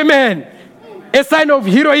 Amen. A sign of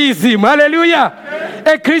heroism. Hallelujah.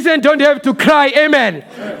 A Christian don't have to cry. Amen.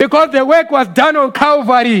 Because the work was done on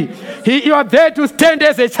Calvary. You are there to stand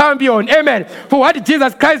as a champion. Amen. For what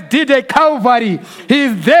Jesus Christ did at Calvary. He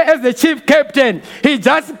is there as the chief captain. He's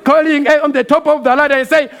just calling on the top of the ladder and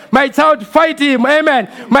say, my child, fight him. Amen.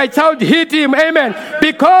 My child, hit him. Amen.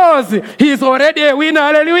 Because he is already a winner.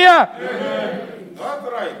 Hallelujah. Amen. That's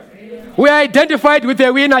right. We are identified with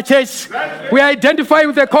the winner church. We are identified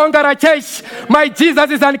with the conqueror church. My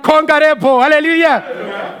Jesus is unconquerable.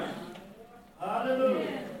 Hallelujah.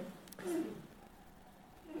 Hallelujah.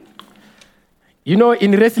 You know,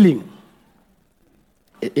 in wrestling,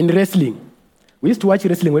 we used to watch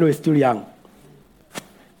wrestling when we were still young.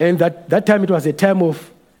 And that time it was a time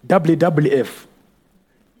of WWF.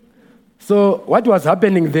 So what was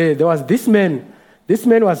happening there was this man. This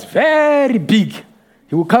man was very big.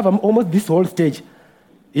 He would cover almost this whole stage.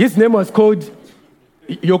 His name was called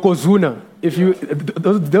Yokozuna. If you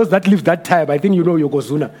those that lived that time, I think you know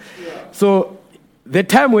Yokozuna. Yeah. So the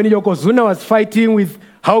time when Yokozuna was fighting with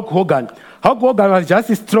Hulk Hogan was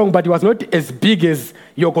just strong, but he was not as big as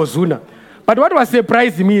Yokozuna. But what was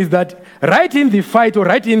surprising me is that right in the fight or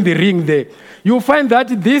right in the ring there, you find that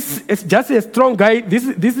this is just a strong guy.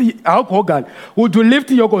 This Hulk Hogan would lift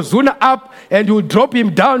Yokozuna up and would drop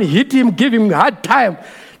him down, hit him, give him a hard time.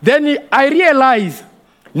 Then I realize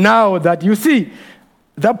now that, you see,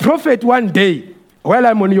 the prophet one day, while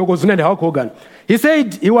I'm on Yokozuna and Hulk Hogan, he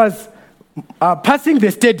said he was passing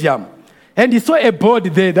the stadium and he saw a board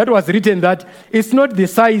there that was written that it's not the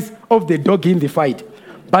size of the dog in the fight,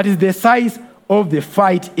 but it's the size of the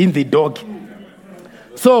fight in the dog.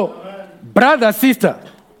 So, brother, sister,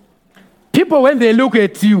 people, when they look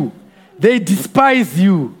at you, they despise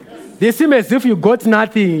you. They seem as if you got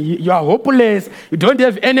nothing. You are hopeless. You don't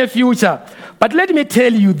have any future. But let me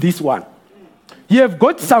tell you this one. You have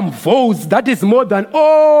got some votes that is more than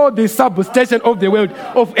all the substation of the world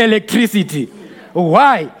of electricity.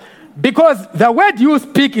 Why? Because the word you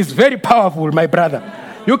speak is very powerful, my brother.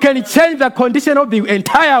 You can change the condition of the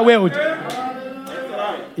entire world.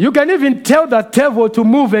 You can even tell the devil to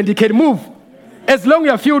move and he can move. As long as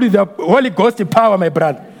you are filled with the Holy Ghost power, my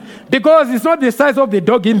brother. Because it's not the size of the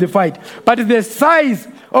dog in the fight, but it's the size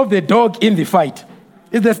of the dog in the fight.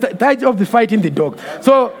 It's the size of the fight in the dog.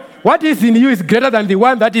 So what is in you is greater than the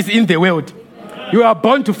one that is in the world. You are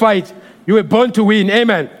born to fight. You were born to win.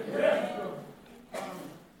 Amen.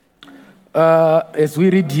 As we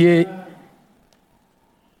read here,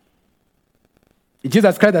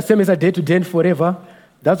 Jesus Christ, the same yesterday, today, and forever.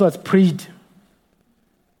 That was preached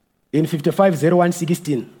in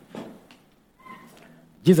 55:01:16.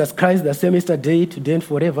 Jesus Christ, the same yesterday, today, and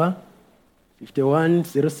forever.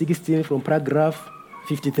 51:016 from paragraph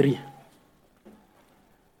 53.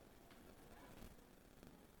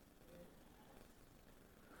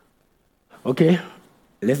 Okay,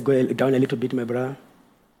 let's go down a little bit, my brother.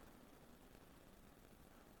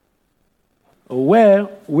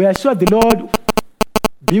 Well, we are sure the Lord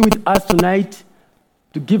be with us tonight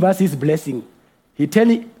to give us his blessing. He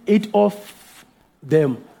turned it off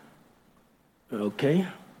them. Okay,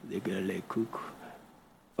 they're going to cook.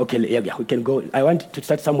 Okay, yeah, we can go. I want to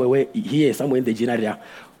start somewhere here, somewhere in the general area.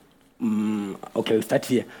 Okay, we'll start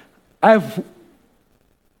here.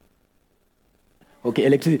 Okay,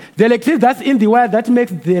 electricity. The electricity that's in the wire that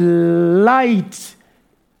makes the light.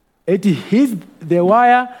 It hits the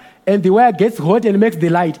wire and the wire gets hot and makes the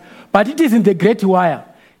light. But it is in the great wire.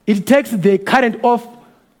 It takes the current off,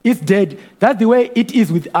 it's dead. That's the way it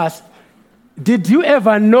is with us. Did you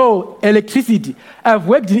ever know electricity? I've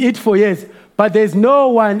worked in it for years, but there's no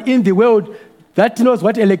one in the world that knows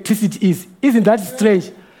what electricity is. Isn't that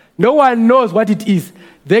strange? No one knows what it is.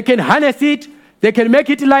 They can harness it, they can make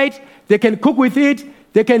it light, they can cook with it,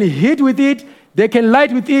 they can heat with it, they can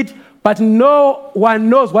light with it, but no one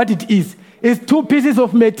knows what it is. It's two pieces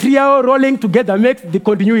of material rolling together makes the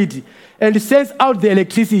continuity and sends out the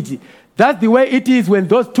electricity. That's the way it is when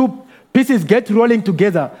those two pieces get rolling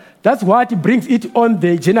together. That's what brings it on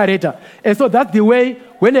the generator. And so that's the way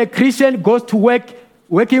when a Christian goes to work,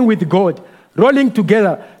 working with God, rolling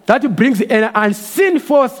together, that brings an unseen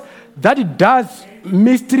force that does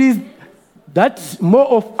mysteries that more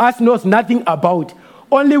of us knows nothing about.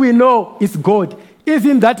 Only we know is God.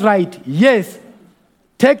 Isn't that right? Yes.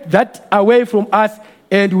 Take that away from us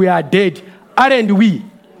and we are dead. Aren't we?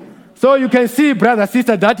 So you can see, brother,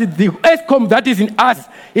 sister, that the ESCOM that is in us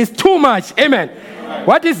is too much. Amen.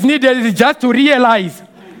 What is needed is just to realize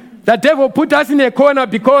the devil put us in a corner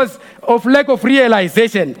because of lack of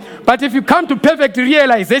realization. But if you come to perfect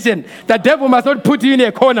realization, the devil must not put you in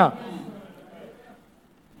a corner.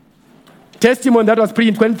 Testimony that was preached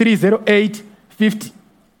in 23:08:50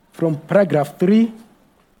 from paragraph 3.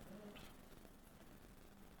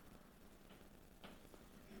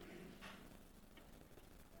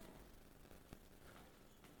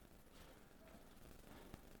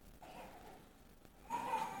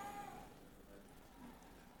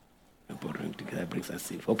 Together brings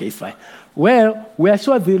us in. Okay, it's fine. Well, we are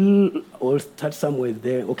sure we'll start somewhere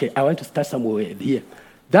there. Okay, I want to start somewhere here.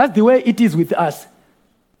 That's the way it is with us.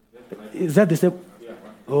 Is that the same? Yeah.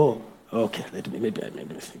 Oh, okay. Maybe I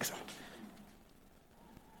made a mistake.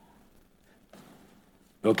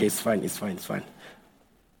 Okay, it's fine.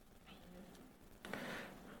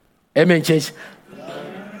 Amen, church.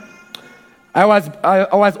 I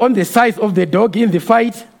was on the size of the dog in the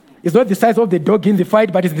fight. It's not the size of the dog in the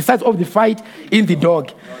fight, but it's the size of the fight in the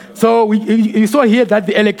dog. So you saw here that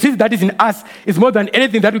the electricity that is in us is more than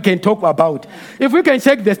anything that we can talk about. If we can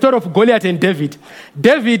check the story of Goliath and David,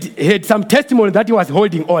 David had some testimony that he was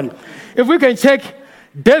holding on. If we can check,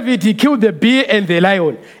 David, he killed the bear and the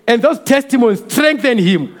lion. And those testimonies strengthened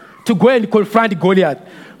him to go and confront Goliath.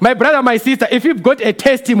 My brother, my sister, if you've got a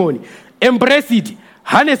testimony, embrace it,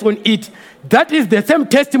 harness on it. That is the same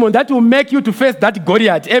testimony that will make you to face that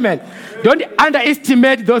Goliath. Amen. Don't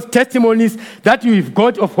underestimate those testimonies that you've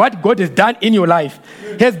got of what God has done in your life.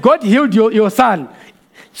 Has God healed your son?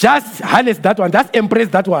 Just harness that one. Just embrace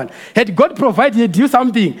that one. Had God provided you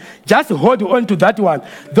something, just hold on to that one.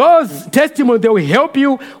 Those testimonies, they will help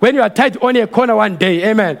you when you are tied on a corner one day.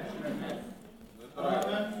 Amen.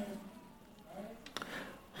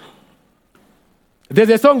 There's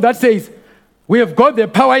a song that says, we have got the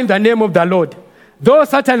power in the name of the Lord. Though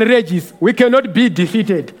Satan rages, we cannot be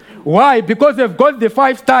defeated. Why? Because we've got the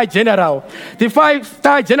 5-star general. The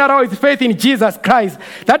 5-star general is faith in Jesus Christ.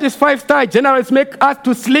 That is 5-star generals make us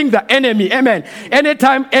to sling the enemy. Amen.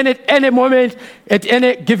 Anytime, any moment, at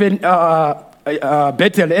any given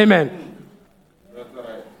battle. Amen.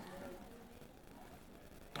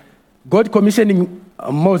 God commissioning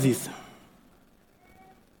Moses.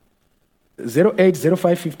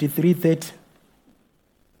 08055330.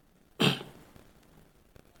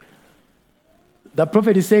 The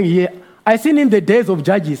prophet is saying here, I seen in the days of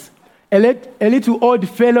Judges a little old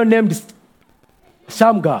fellow named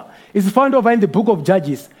Shamgar. Is found over in the book of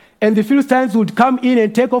Judges. And the Philistines would come in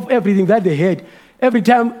and take off everything that they had. Every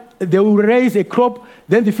time they will raise a crop,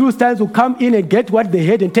 then the Philistines will come in and get what they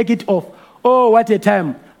had and take it off. Oh, what a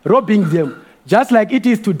time, robbing them. Just like it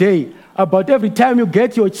is today. About every time you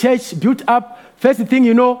get your church built up, first thing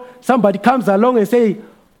you know, somebody comes along and say,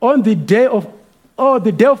 on the day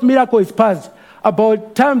of miracle is past.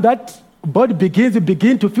 About time that body begins, you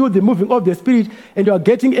begin to feel the moving of the Spirit and you are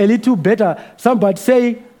getting a little better. Somebody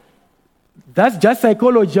say, that's just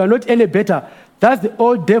psychology, you are not any better. That's the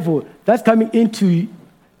old devil that's coming into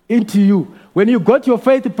you. When you got your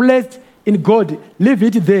faith placed in God, leave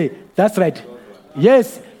it there. That's right.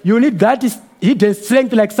 Yes, you need that hidden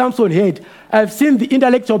strength like Samson had. I've seen the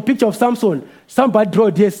intellectual picture of Samson. Somebody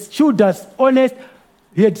drew his shoulders, honest.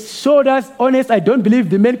 He had shoulders, honest. I don't believe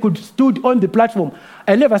the man could stood on the platform.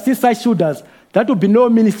 I never seen such shoulders. That would be no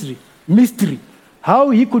mystery. How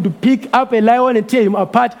he could pick up a lion and tear him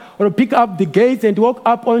apart, or pick up the gates and walk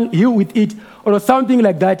up on hill with it, or something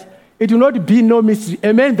like that. It will not be no mystery.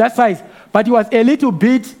 A man that size. But he was a little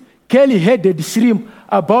bit curly-headed shrimp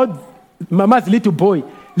about Mama's little boy.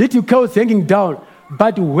 Little cows hanging down.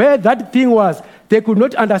 But where that thing was, they could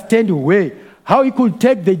not understand where. How he could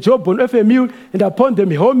take the jawbone of a mule and upon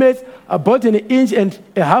them helmets about an inch and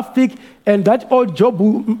a half thick, and that old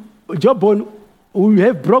jawbone will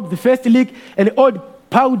have broke the first leak, and old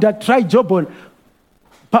powder dry jawbone,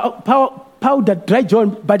 powder dry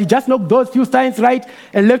jawbone, but he just knocked those few signs right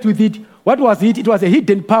and left with it. What was it? It was a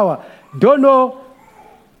hidden power. Don't know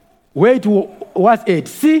where it was at.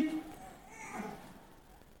 See?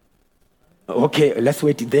 Okay, let's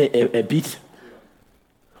wait there a bit.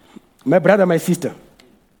 My brother, my sister,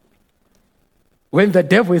 when the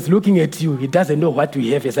devil is looking at you, he doesn't know what we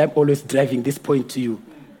have, as I'm always driving this point to you.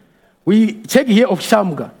 We check here of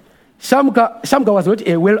Shamgar. Shamgar was not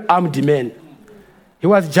a well-armed man. He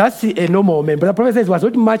was just a normal man. But the prophet says he was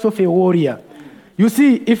not much of a warrior. You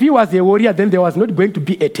see, if he was a warrior, then there was not going to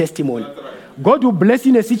be a testimony. God will bless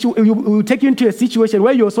you in a situation, will take you into a situation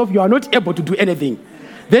where yourself, you are not able to do anything.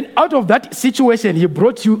 Then out of that situation, he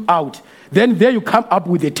brought you out. Then there you come up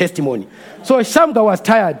with a testimony. So Shamgar was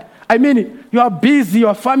tired. I mean, you are busy, you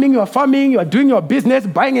are farming, you are doing your business,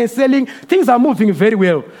 buying and selling. Things are moving very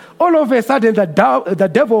well. All of a sudden, the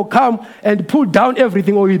devil will come and pull down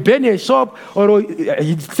everything, or he burn a shop, or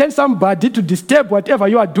he send somebody to disturb whatever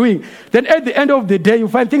you are doing. Then at the end of the day, you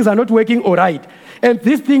find things are not working all right. And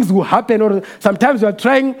these things will happen, or sometimes you are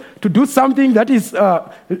trying to do something that is, you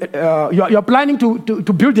are planning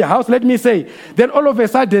to build a house, let me say. Then all of a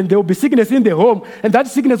sudden, there will be sickness in the home, and that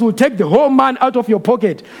sickness will take the whole man out of your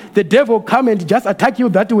pocket. The devil will come and just attack you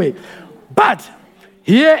that way. But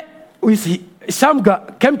here we see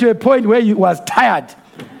Shamgar came to a point where he was tired,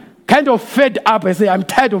 kind of fed up, and say, I'm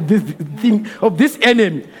tired of this thing, of this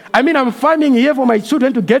enemy. I mean, I'm farming here for my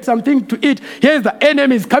children to get something to eat. Here's the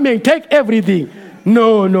enemy is coming, take everything.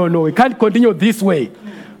 No, we can't continue this way.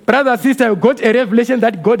 Brother, sister, you got a revelation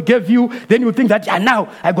that God gave you, then you think that, now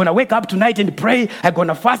I'm going to wake up tonight and pray, I'm going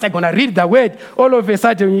to fast, I'm going to read the word. All of a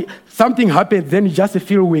sudden, something happens, then you just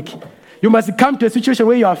feel weak. You must come to a situation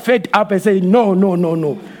where you are fed up and say,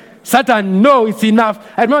 no. Satan, no, it's enough.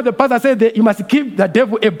 I remember the pastor said that you must give the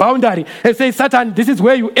devil a boundary and say, Satan, this is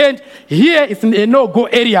where you end. Here is a no-go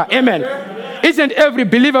area. Amen. Each and every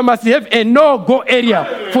believer must have a no-go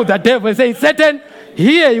area for the devil and say, Satan,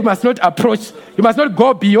 here you must not approach. You must not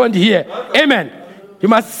go beyond here. Amen. You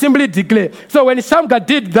must simply declare. So when Shamgar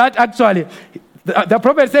did that, actually, the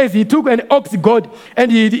prophet says he took an ox goad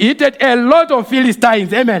and he hit a lot of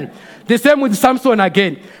Philistines. Amen. The same with Samson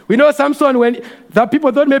again. We know Samson, when the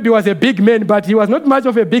people thought maybe he was a big man, but he was not much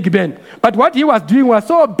of a big man. But what he was doing was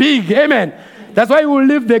so big. Amen. That's why he will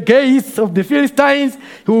leave the gates of the Philistines.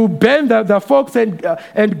 He will burn the folks and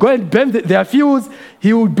go and burn their fields.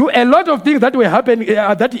 He will do a lot of things that were happening,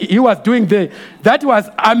 that he was doing there. That was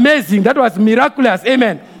amazing. That was miraculous.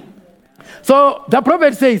 Amen. So the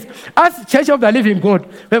prophet says, as Church of the Living God,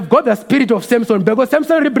 we've got the spirit of Samson, because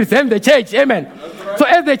Samson represents the church. Amen. So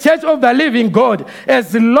as the Church of the Living God,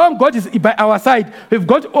 as long God is by our side, we've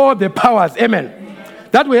got all the powers. Amen.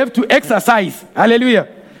 That we have to exercise. Hallelujah.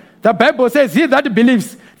 The Bible says, he that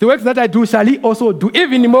believes, the works that I do shall he also do,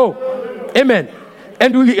 even more. Amen.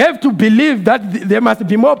 And we have to believe that there must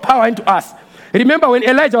be more power into us. Remember when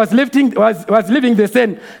Elijah was leaving the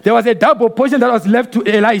scene, there was a double portion that was left to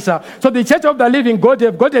Elisha. So the Church of the Living God,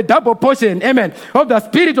 they've got a double portion, amen, of the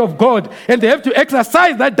Spirit of God. And they have to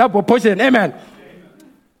exercise that double portion, amen.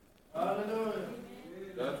 Hallelujah.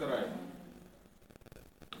 That's right.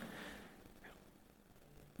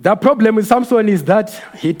 The problem with Samson is that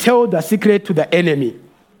he told the secret to the enemy.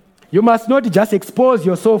 You must not just expose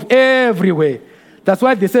yourself everywhere. That's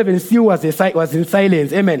why the seventh seal was in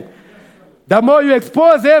silence, amen. The more you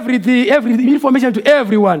expose every information to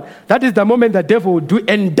everyone, that is the moment the devil will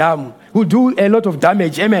do a lot of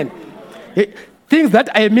damage. Amen. Things that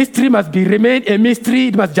are a mystery must remain a mystery.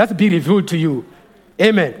 It must just be revealed to you.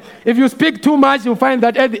 Amen. If you speak too much, you'll find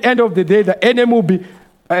that at the end of the day, the enemy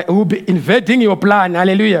will be invading your plan.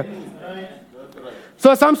 Hallelujah.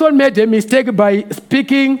 So Samson made a mistake by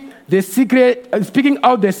speaking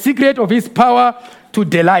out the secret of his power to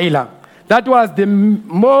Delilah. That was the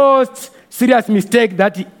most serious mistake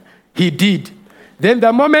that he did. Then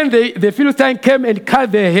the moment the Philistine came and cut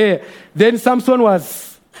their hair, then Samson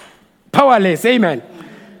was powerless. Amen.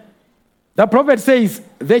 The prophet says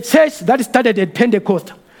the church that started at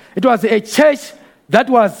Pentecost, it was a church that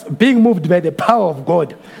was being moved by the power of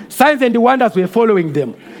God. Signs and wonders were following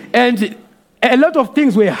them. And a lot of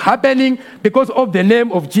things were happening because of the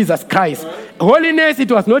name of Jesus Christ. Holiness, it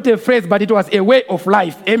was not a phrase, but it was a way of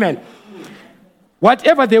life. Amen.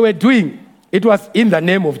 Whatever they were doing, it was in the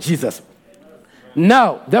name of Jesus.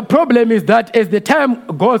 Now, the problem is that as the time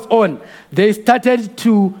goes on, they started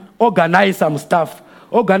to organize some stuff,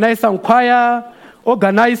 organize some choir,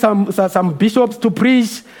 organize some bishops to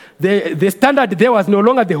preach. The standard there was no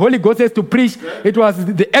longer the Holy Ghost to preach. It was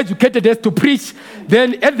the educated to preach.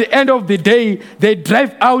 Then at the end of the day, they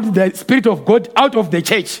drive out the Spirit of God out of the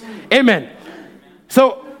church. Amen.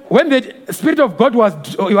 So when the Spirit of God was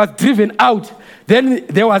driven out, then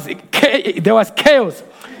there was chaos.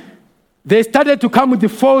 They started to come with the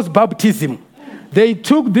false baptism. They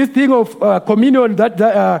took this thing of communion,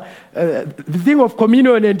 the thing of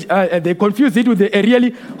communion, and they confused it with the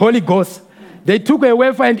really Holy Ghost. They took a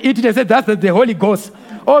wafer and ate it and said, that's the Holy Ghost.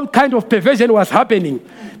 All kind of perversion was happening.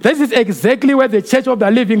 This is exactly where the Church of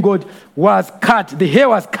the Living God was cut. The hair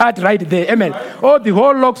was cut right there. Amen. All the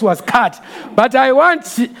whole locks was cut. But I want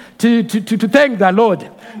to thank the Lord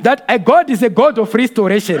that God is a God of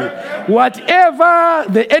restoration. Whatever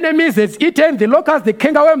the enemies has eaten, the locusts, the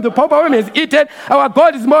cankerworm, the palmerworm has eaten, our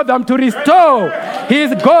God is more than to restore. He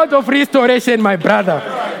is God of restoration, my brother.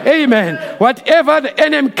 Amen. Whatever the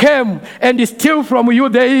enemy came and steal from you,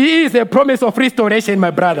 there is a promise of restoration, my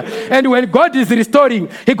brother. And when God is restoring,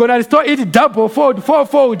 He's going to restore it double,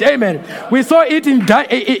 fourfold. Amen. We saw it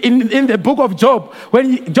in the book of Job.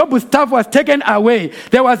 When Job's stuff was taken away,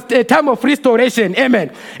 there was a time of restoration.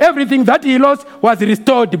 Amen. Everything that he lost was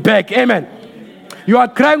restored back. Amen. You are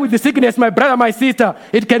crying with the sickness, my brother, my sister.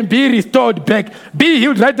 It can be restored back. Be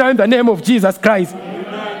healed right now in the name of Jesus Christ.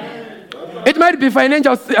 Amen. It might be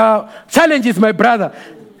financial challenges, my brother.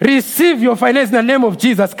 Receive your finance in the name of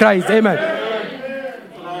Jesus Christ. Amen.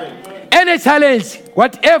 Any challenge,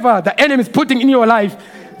 whatever the enemy is putting in your life,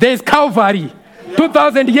 there is Calvary.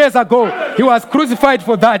 2,000 years ago, he was crucified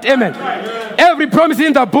for that. Amen. Every promise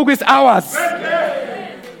in the book is ours.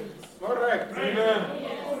 Correct. Amen.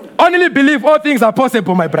 Only believe all things are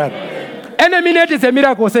possible, my brother. Any minute is a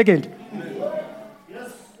miracle second.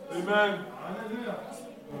 Yes. Amen.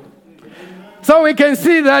 So we can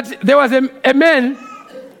see that there was a man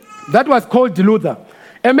that was called Luther.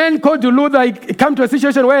 A man called Luther, he came to a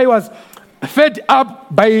situation where he was fed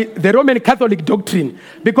up by the Roman Catholic doctrine,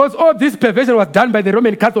 because all this perversion was done by the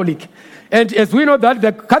Roman Catholic. And as we know that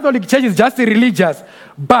the Catholic Church is just religious,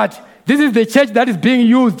 but this is the church that is being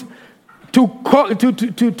used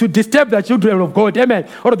to disturb the children of God, amen,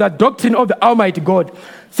 or the doctrine of the Almighty God.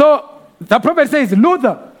 So the prophet says,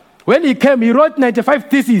 Luther, when he came, he wrote 95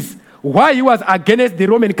 theses why he was against the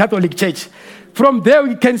Roman Catholic Church. From there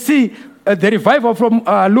we can see the revival from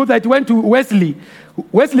Luther. It went to Wesley.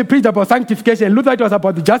 Wesley preached about sanctification. Luther, it was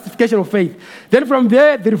about the justification of faith. Then from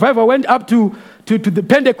there, the revival went up to the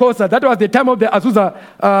Pentecost. That was the time of the Azusa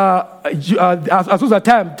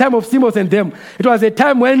time of Simos and them. It was a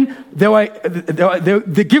time when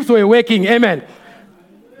the gifts were working. Amen.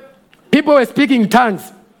 People were speaking in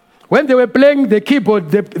tongues. When they were playing the keyboard,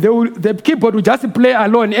 the keyboard would just play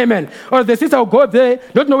alone. Amen. Or the sister would go there,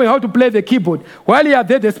 not knowing how to play the keyboard. While he are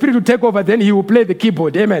there, the Spirit would take over, then he will play the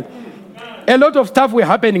keyboard. Amen. A lot of stuff were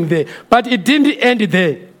happening there. But it didn't end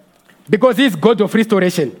there, because he's God of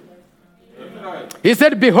restoration. He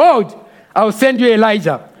said, behold, I will send you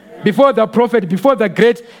Elijah before the prophet, before the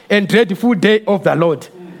great and dreadful day of the Lord.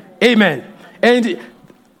 Amen. And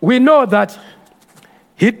we know that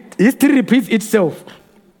history repeats itself.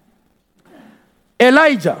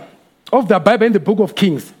 Elijah of the Bible in the book of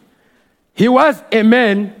Kings, he was a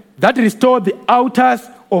man that restored the altars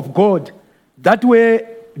of God that were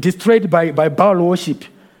destroyed by Baal worship.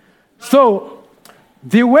 So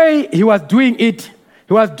the way he was doing it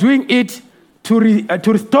to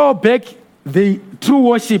restore back the true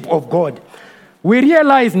worship of God. We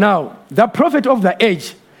realize now the prophet of the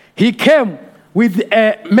age, he came with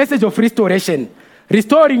a message of restoration,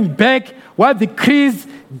 restoring back what the creeds,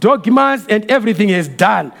 dogmas, and everything has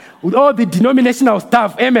done with all the denominational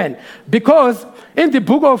stuff. Amen. Because in the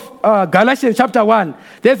book of Galatians chapter 1,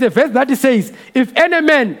 there's a verse that says, if any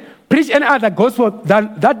man preach any other gospel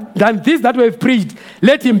than this that we have preached,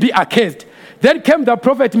 let him be accursed. Then came the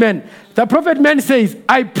prophet man. The prophet man says,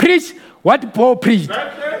 I preach what Paul preached.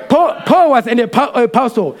 Paul was an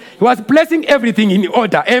apostle. He was placing everything in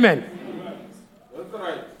order. Amen. That's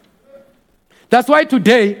right. That's why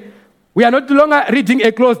today we are not longer reading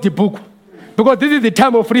a closed book, because this is the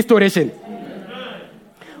time of restoration.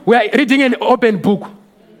 We are reading an open book.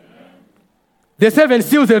 The 7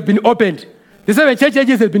 seals have been opened. The 7 church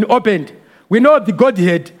ages have been opened. We know the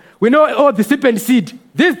Godhead. We know all the serpent seed.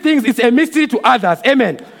 These things is a mystery to others.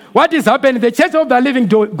 Amen. What is happening? The church of the living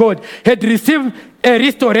God had received a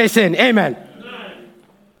restoration. Amen.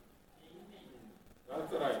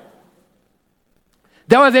 That's right.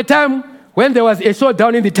 There was a time when there was a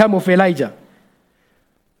showdown in the time of Elijah.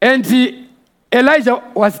 And Elijah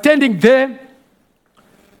was standing there,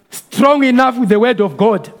 strong enough with the word of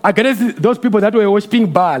God against those people that were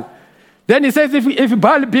worshiping Baal. Then he says, if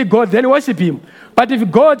Baal be God, then worship him. But if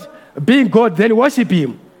God being God, then worship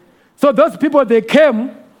him. So those people, they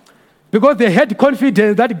came because they had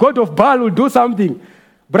confidence that God of Baal will do something.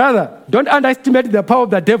 Brother, don't underestimate the power of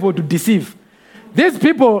the devil to deceive. These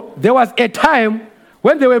people, there was a time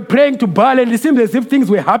when they were praying to Baal and it seemed as if things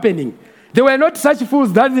were happening. They were not such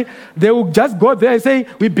fools that they would just go there and say,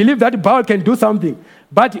 we believe that Baal can do something.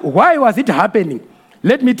 But why was it happening?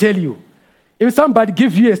 Let me tell you. If somebody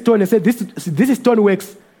gives you a stone and says, this stone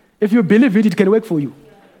works, if you believe it, it can work for you.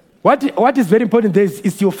 What is very important there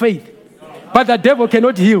is your faith. But the devil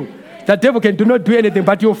cannot heal. The devil do not do anything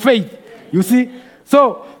but your faith. You see?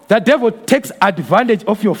 So the devil takes advantage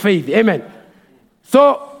of your faith. Amen.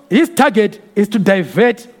 So his target is to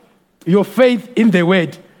divert your faith in the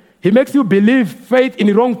word. He makes you believe faith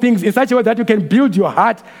in wrong things in such a way that you can build your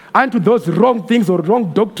heart onto those wrong things or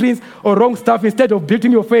wrong doctrines or wrong stuff instead of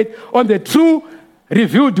building your faith on the true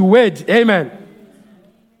revealed word. Amen.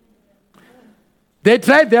 They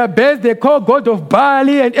tried their best. They called God of Baal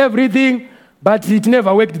and everything, but it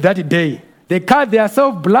never worked that day. They cut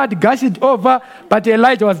themselves, blood gushed over, but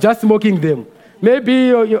Elijah was just mocking them. Maybe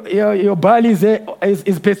your Baal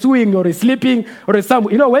is pursuing or is sleeping or is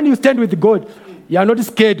some. You know, when you stand with God, you are not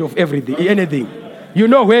scared of anything. You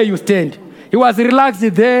know where you stand. He was relaxed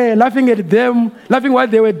there, laughing at them, laughing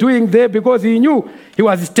what they were doing there because he knew he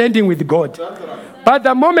was standing with God. Right. But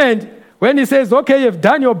the moment when he says, okay, you've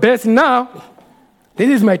done your best now, this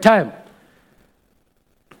is my time.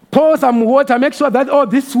 Pour some water, make sure that all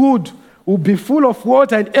this wood will be full of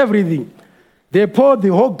water and everything. They poured the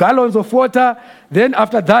whole gallons of water. Then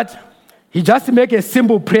after that, he just make a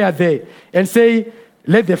simple prayer there and say,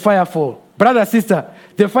 let the fire fall. Brother, sister,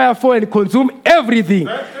 the fire fall and consume everything.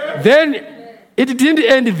 Then it didn't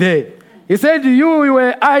end there. He said, you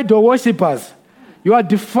were idol worshippers. You are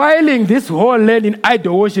defiling this whole land in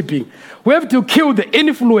idol worshipping. We have to kill the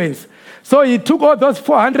influence. So he took all those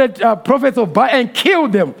 400 prophets of Baal and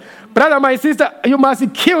killed them. Brother, my sister, you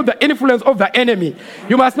must kill the influence of the enemy.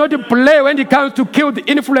 You must not play when it comes to kill the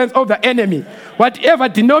influence of the enemy. Whatever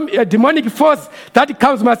demonic force that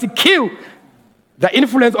comes must kill the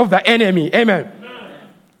influence of the enemy. Amen.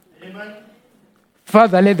 Amen.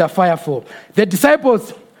 Father, let the fire fall. The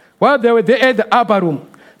disciples, while they were there at the upper room,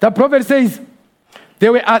 the prophet says they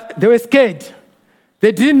were scared.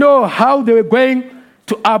 They didn't know how they were going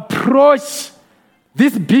to approach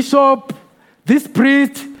this bishop, this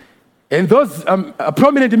priest, and those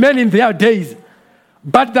prominent men in their days.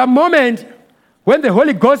 But the moment when the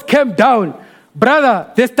Holy Ghost came down,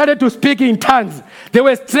 brother, they started to speak in tongues. They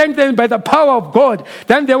were strengthened by the power of God.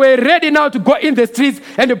 Then they were ready now to go in the streets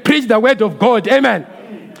and to preach the word of God. Amen.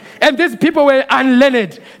 And these people were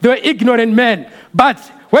unlearned. They were ignorant men. But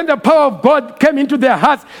when the power of God came into their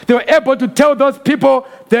hearts, they were able to tell those people,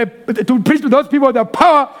 to preach to those people the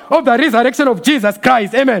power of the resurrection of Jesus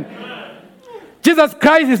Christ. Amen. Jesus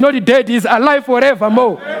Christ is not dead, he is alive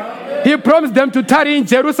forevermore. He promised them to tarry in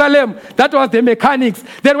Jerusalem. That was the mechanics.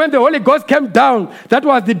 Then when the Holy Ghost came down, that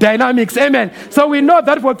was the dynamics. Amen. So we know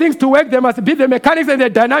that for things to work, there must be the mechanics and the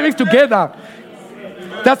dynamics together.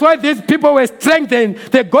 That's why these people were strengthened.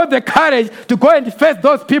 They got the courage to go and face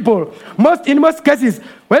those people. In most cases,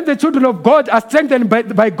 when the children of God are strengthened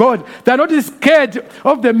by God, they are not scared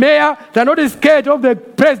of the mayor, they are not scared of the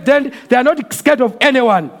president, they are not scared of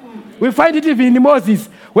anyone. We find it even in Moses.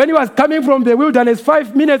 When he was coming from the wilderness,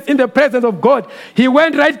 5 minutes in the presence of God, he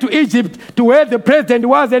went right to Egypt to where the president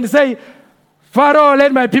was and say, Pharaoh,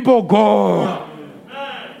 let my people go.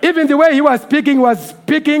 Even the way he was speaking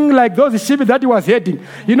like those sheep that he was heading.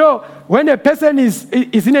 You know, when a person is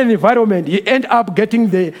in an environment, he ends up getting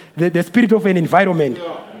the spirit of an environment.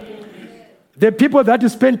 The people that you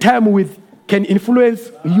spend time with can influence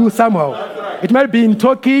you somehow. It might be in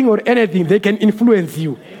talking or anything. They can influence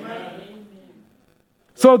you.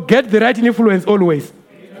 So get the right influence always.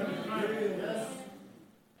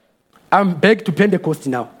 I'm back to Pentecost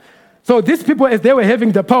now. So these people, as they were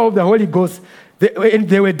having the power of the Holy Ghost,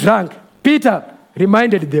 they were drunk. Peter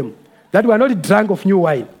reminded them that we are not drunk of new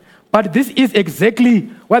wine. But this is exactly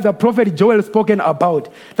what the prophet Joel spoken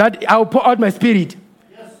about, that I will pour out my spirit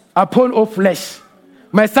upon all flesh.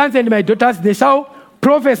 My sons and my daughters, they shall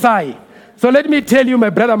prophesy. So let me tell you, my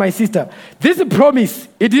brother, my sister, this promise,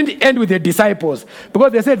 it didn't end with the disciples.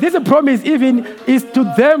 Because they said this promise even is to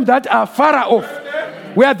them that are far off.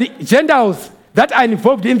 We are the Gentiles that are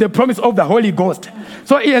involved in the promise of the Holy Ghost.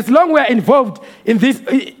 So as long we are involved in this,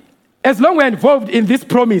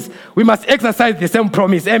 promise, we must exercise the same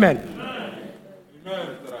promise. Amen.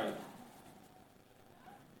 Amen.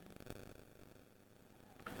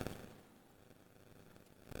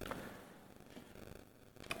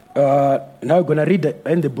 Now we're going to read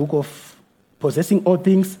in the book of Possessing All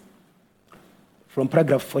Things from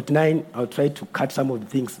paragraph 49. I'll try to cut some of the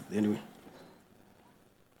things anyway.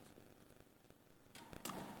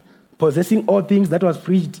 Possessing All Things, that was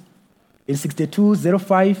preached in 62,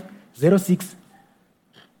 05, 06.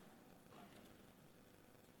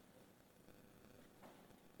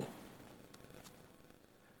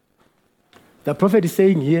 The prophet is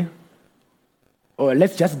saying here, or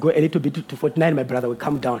let's just go a little bit to 49, my brother, we'll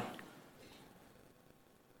come down.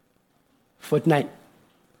 49.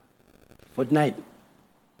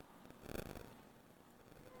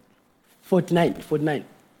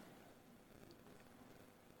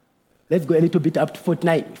 Let's go a little bit up to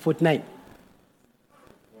 49.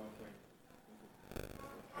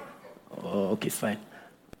 Oh, okay, it's fine.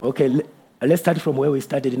 Okay, let's start from where we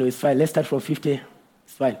started. It's fine. Let's start from 50.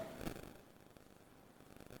 It's fine.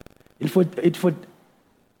 In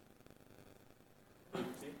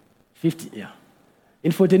 50, yeah.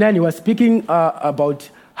 In 49, he was speaking about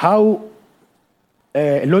how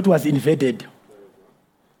Lot was invaded.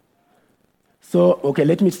 So, okay,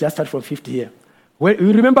 let me just start from 50 here. Well,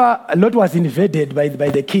 you remember Lot was invaded by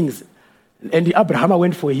the kings, and Abraham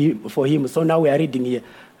went for him. So now we are reading here.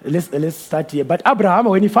 Let's start here. But Abraham,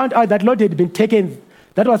 when he found out that Lot had been taken,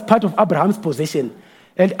 that was part of Abraham's possession.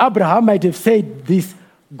 And Abraham might have said this,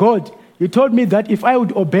 God, you told me that if I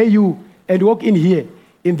would obey you and walk in here,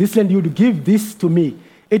 in this land, you would give this to me.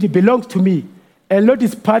 It belongs to me. And Lot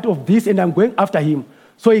is part of this, and I'm going after him.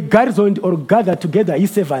 So he gathered together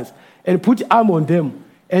his servants and put arm on them.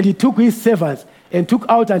 And he took his servants and took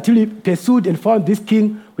out until he pursued and found this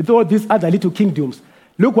king with all these other little kingdoms.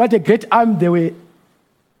 Look what a great army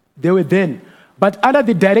they were then. But under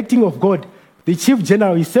the directing of God, the chief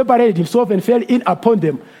general, he separated himself and fell in upon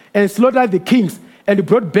them and slaughtered the kings and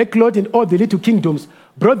brought back Lot and all the little kingdoms,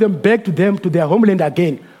 brought them back to their homeland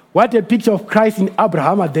again. What a picture of Christ in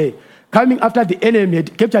Abraham are there. coming after the enemy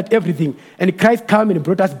had captured everything, and Christ came and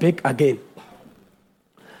brought us back again.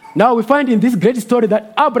 Now we find in this great story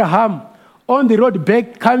that Abraham, on the road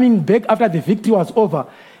back, coming back after the victory was over,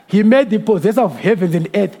 he met the possessor of heavens and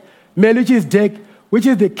earth, Melchizedek, which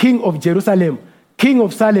is the king of Jerusalem, king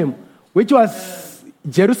of Salem, which was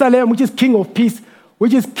Jerusalem, which is king of peace,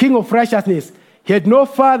 which is king of righteousness. He had no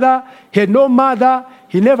father, he had no mother,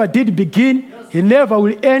 he never did begin, he never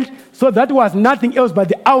will end. So that was nothing else but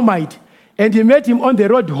the Almighty. And he met him on the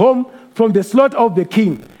road home from the slaughter of the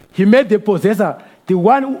king. He met the possessor, the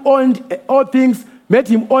one who owned all things, met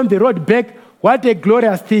him on the road back. What a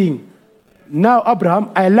glorious thing. Now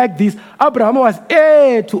Abraham, I like this. Abraham was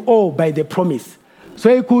heir to all by the promise.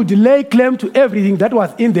 So he could lay claim to everything that was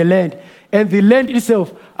in the land. And the land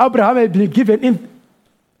itself, Abraham had been given,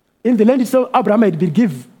 in the land itself, Abraham had been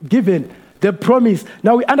given the promise.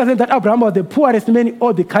 Now we understand that Abraham was the poorest man in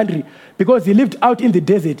all the country because he lived out in the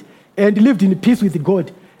desert and lived in peace with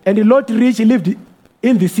God. And the Lord rich lived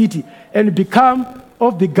in the city and became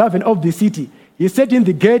of the governor of the city. He sat in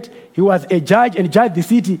the gate, he was a judge and judged the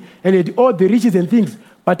city and had all the riches and things.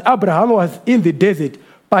 But Abraham was in the desert,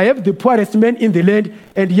 perhaps the poorest man in the land,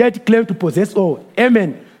 and yet claimed to possess all.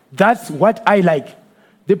 Amen. That's what I like.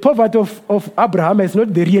 The poverty of Abraham is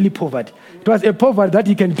not the really poverty. It was a poverty that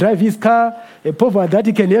he can drive his car, a poverty that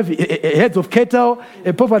he can have heads of cattle,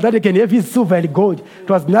 a poverty that he can have his silver and gold. It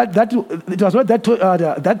was not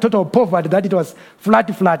that total poverty that it was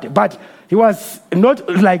flat. But he was not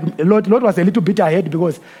like Lot. Lot was a little bit ahead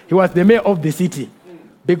because he was the mayor of the city.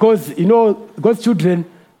 Because, God's children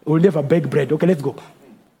will never beg bread. Okay, let's go.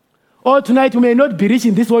 Oh, tonight we may not be rich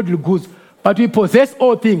in this worldly goods, but we possess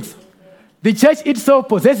all things. The church itself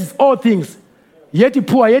possesses all things. Yet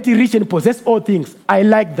poor, yet rich, and possess all things. I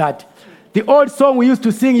like that. The old song we used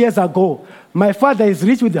to sing years ago. My father is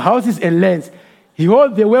rich with houses and lands. He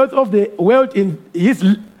holds the wealth of the world in his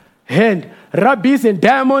hand. Rubies and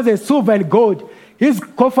diamonds and silver and gold. His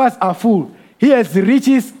coffers are full. He has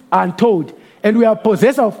riches untold. And we are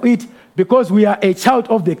possessed of it because we are a child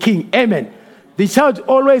of the King. Amen. The child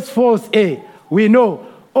always falls A. We know.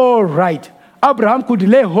 All right. Abraham could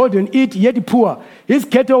lay hold on it, yet poor. His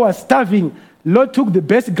cattle was starving. Lot took the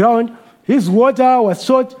best ground. His water was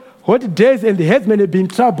short. Hot days and the herdsmen had been in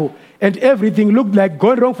trouble. And everything looked like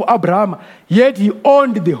gone wrong for Abraham. Yet he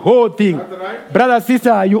owned the whole thing. Right. Brother,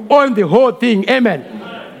 sister, you own the whole thing. Amen.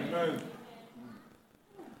 Amen.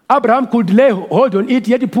 Abraham could lay hold on it,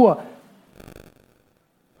 yet poor.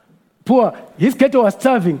 Poor. His cattle was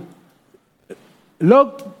starving.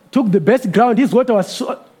 Lot took the best ground. His water was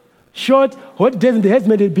short, hot days, and the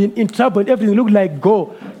herdsmen had been in trouble, and everything looked like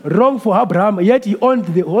go wrong for Abraham. Yet he owned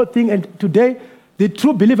the whole thing, and today the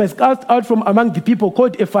true believer is cast out from among the people,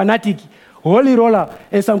 called a fanatic, holy roller,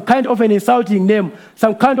 and some kind of an insulting name,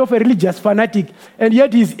 some kind of a religious fanatic, and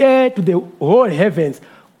yet he is heir to the whole heavens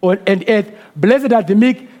and earth. Blessed are the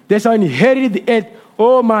meek, they shall inherit the earth.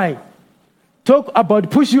 Oh my. Talk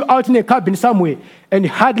about push you out in a cabin somewhere and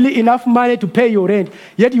hardly enough money to pay your rent,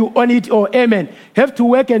 yet you own it all. Amen. Have to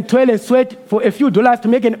work and toil and sweat for a few dollars to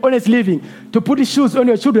make an honest living, to put shoes on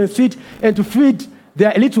your children's feet and to feed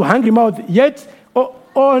their little hungry mouth, yet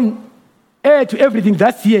on heir to everything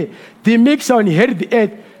that's here. The meek shall inherit the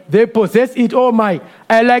earth. They possess it. Oh my.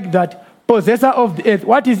 I like that. Possessor of the earth.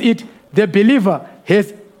 What is it? The believer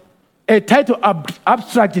has a title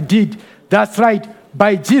abstract deed. That's right.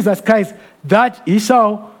 By Jesus Christ, that he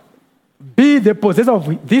shall be the possessor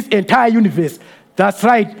of this entire universe. That's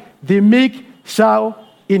right. The meek shall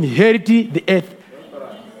inherit the earth.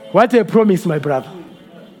 What a promise, my brother.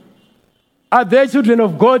 Are there children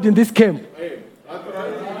of God in this camp?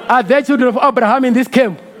 Are there children of Abraham in this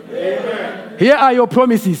camp? Amen. Here are your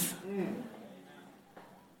promises.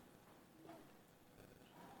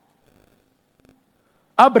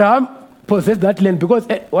 Abraham possessed that land because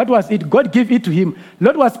what was it? God gave it to him.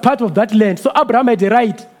 Lot was part of that land. So Abraham had a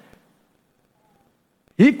right.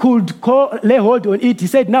 He could lay hold on it. He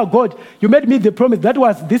said, now God, you made me the promise. That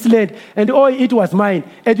was this land and all it was mine.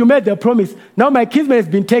 And you made the promise. Now my kinsman has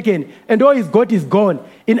been taken and all he's got is gone.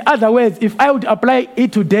 In other words, if I would apply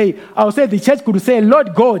it today, I would say the church could say,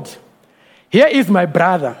 Lord God, here is my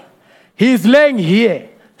brother. He is laying here,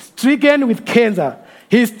 stricken with cancer.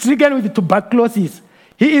 He is stricken with tuberculosis.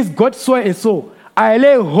 He is God so and so. I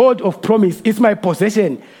lay hold of promise. It's my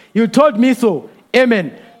possession. You told me so.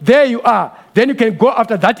 Amen. There you are. Then you can go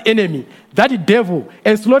after that enemy, that devil,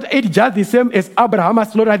 and slaughter it just the same as Abraham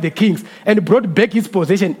slaughtered the kings and brought back his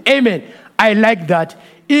possession. Amen. I like that.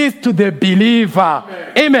 Is to the believer.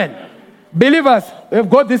 Amen. Believers, we've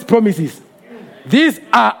got these promises. These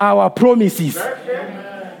are our promises.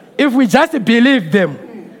 If we just believe them,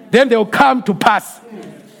 then they'll come to pass.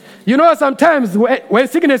 You know, sometimes when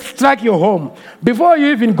sickness strikes your home, before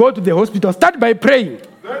you even go to the hospital, start by praying.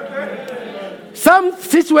 Some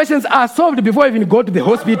situations are solved before you even go to the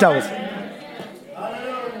hospitals.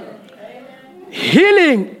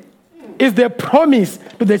 Healing is the promise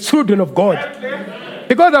to the children of God.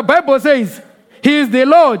 Because the Bible says, He is the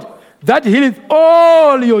Lord that healeth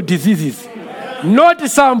all your diseases. Not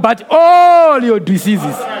some, but all your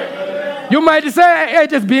diseases. You might say,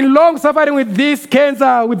 it has been long suffering with this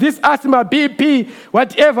cancer, with this asthma, BP,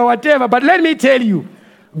 whatever. But let me tell you,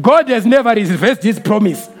 God has never reversed His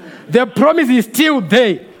promise. The promise is still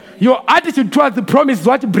there. Your attitude towards the promise is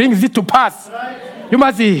what brings it to pass. You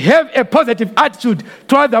must have a positive attitude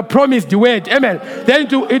towards the promised word. Amen. Then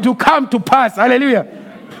it will come to pass. Hallelujah.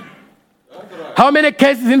 How many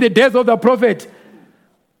cases in the days of the prophet,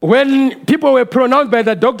 when people were pronounced by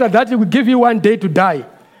the doctor that he would give you 1 day to die.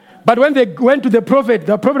 But when they went to the prophet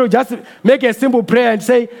would just make a simple prayer and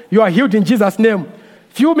say, you are healed in Jesus' name.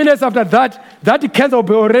 Few minutes after that cancer will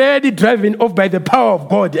be already driven off by the power of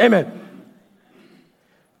God. Amen.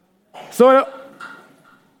 So,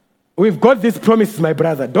 we've got these promises, my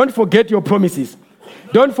brother. Don't forget your promises.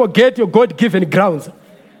 Don't forget your God-given grounds.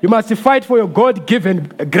 You must fight for your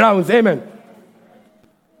God-given grounds. Amen.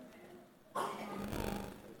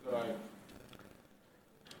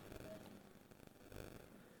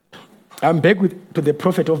 I'm back to the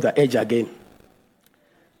prophet of the age again.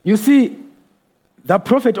 You see, the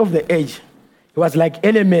prophet of the age, he was like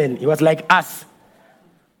any man. He was like us.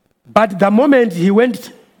 But the moment he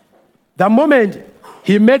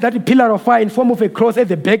made that pillar of fire in form of a cross at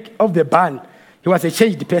the back of the barn, he was a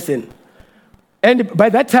changed person. And by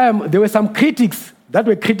that time, there were some critics that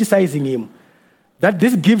were criticizing him. That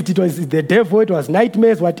this gift, it was the devil, it was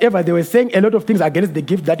nightmares, whatever. They were saying a lot of things against the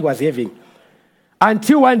gift that he was having.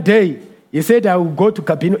 Until one day, he said, I will go to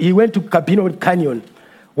Capino. He went to Capino Canyon.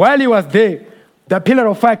 While he was there, the pillar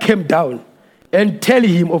of fire came down and tell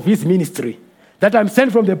him of his ministry. That I'm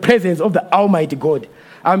sent from the presence of the Almighty God.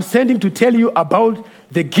 I'm sending to tell you about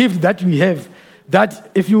the gift that we have.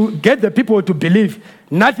 That if you get the people to believe,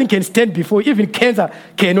 nothing can stand before, even cancer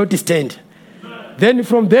cannot stand. Then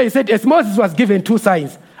from there, he said, as Moses was given 2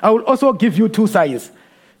 signs, I will also give you 2 signs.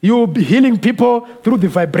 You will be healing people through the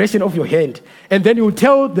vibration of your hand. And then you will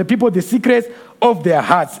tell the people the secrets of their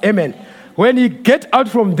hearts. Amen. When he get out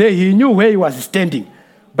from there, he knew where he was standing.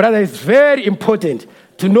 Brother, it's very important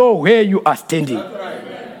to know where you are standing.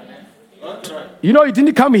 That's right. You know, you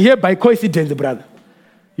didn't come here by coincidence, brother.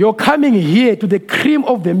 You're coming here to the cream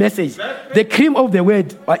of the message. The cream of the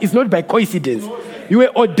word is not by coincidence. You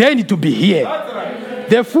were ordained to be here.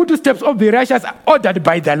 The footsteps of the righteous are ordered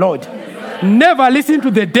by the Lord. Never listen to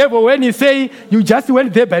the devil when he say you just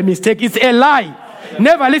went there by mistake. It's a lie.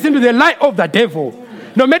 Never listen to the lie of the devil.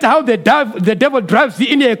 No matter how the devil drives you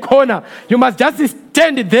in a corner, you must just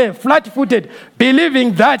stand there flat-footed,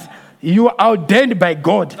 believing that you are ordained by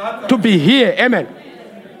God to be here. Amen.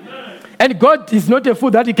 And God is not a fool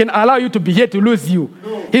that He can allow you to be here to lose you.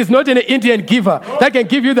 He's not an Indian giver that can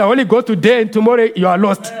give you the Holy Ghost today and tomorrow you are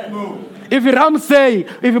lost. If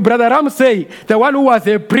Brother Ramsey, the one who was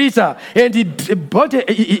a preacher, and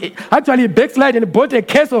he actually backslid and bought a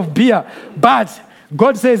case of beer, but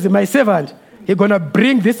God says, my servant, he's going to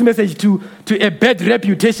bring this message to a bad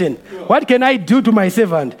reputation. What can I do to my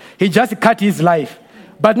servant? He just cut his life,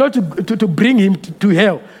 but not to bring him to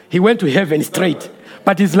hell. He went to heaven straight,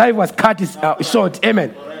 but his life was cut short.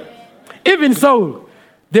 Amen. Even Saul,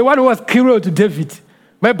 the one who was cruel to David,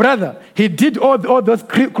 my brother, he did all those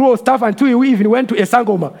cruel stuff until he even went to a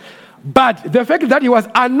Sangoma. But the fact that he was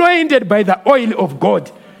anointed by the oil of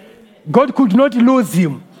God, God could not lose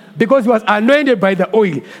him because he was anointed by the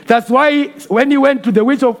oil. That's why when he went to the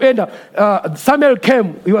witch of Endor, Samuel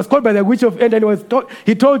came. He was called by the witch of Endor, and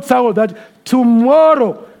he told Saul that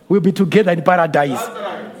tomorrow we'll be together in paradise.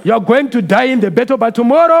 You are going to die in the battle, but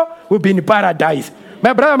tomorrow we'll be in paradise.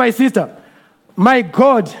 My brother, my sister, my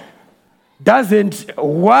God doesn't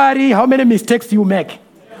worry how many mistakes you make.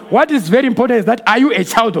 What is very important is that, are you a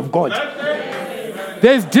child of God?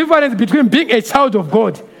 There's difference between being a child of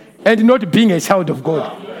God and not being a child of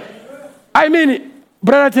God. I mean,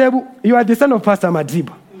 Brother Tebu, you are the son of Pastor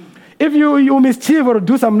Madiba. If you mischief or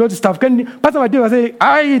do some naughty stuff, can Pastor Madiba say,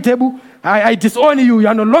 Tebu, I disown you, you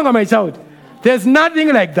are no longer my child? There's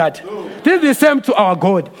nothing like that. This is the same to our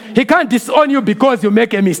God. He can't disown you because you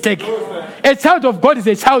make a mistake. A child of God is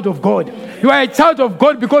a child of God. You are a child of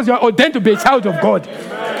God because you are ordained to be a child of God.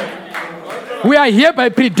 We are here by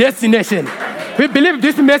predestination. We believe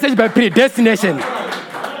this message by predestination.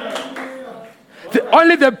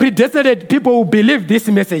 Only the predestinated people who believe this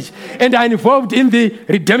message. and are involved in the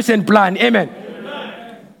redemption plan. Amen.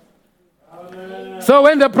 So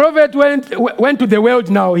when the prophet went to the world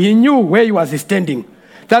now, he knew where he was standing.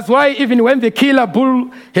 That's why even when the killer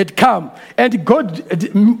bull had come, and God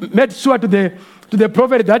made sure to the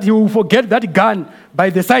prophet that he will forget that gun by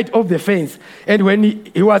the side of the fence. And when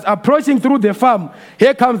he was approaching through the farm,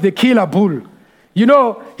 here comes the killer bull. You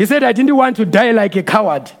know, he said, I didn't want to die like a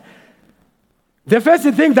coward. The first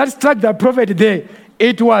thing that struck the prophet there,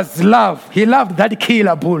 it was love. He loved that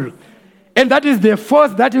killer bull. And that is the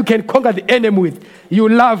force that you can conquer the enemy with. You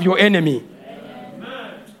love your enemy.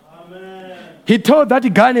 Amen. He told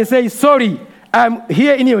that gun and said, sorry, I'm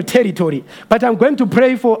here in your territory, but I'm going to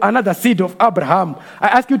pray for another seed of Abraham. I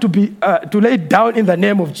ask you to lay it down in the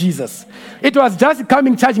name of Jesus. It was just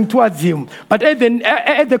coming charging towards him. But at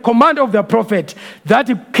the command of the prophet,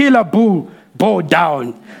 that killer bull bowed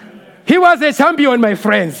down. He was a champion, my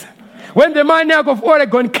friends. When the maniac of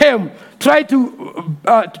Oregon came, tried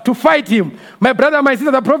to fight him, my brother, my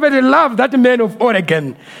sister, the prophet loved that man of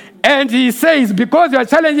Oregon. And he says, because you are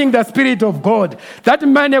challenging the Spirit of God, that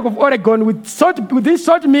maniac of Oregon, with these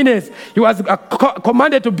short minutes, he was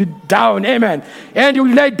commanded to be down. Amen. And he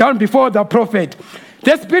lay down before the prophet.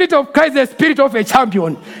 The Spirit of Christ is the spirit of a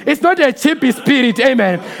champion. It's not a cheap spirit.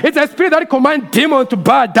 Amen. It's a spirit that commands demons to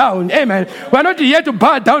bow down. Amen. We're not here to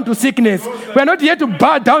bow down to sickness. We're not here to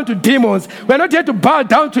bow down to demons. We're not here to bow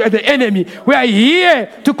down to the enemy. We are here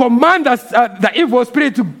to command the evil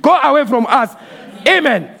spirit to go away from us.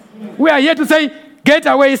 Amen. We are here to say, get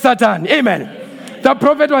away, Satan. Amen. The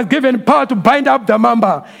prophet was given power to bind up the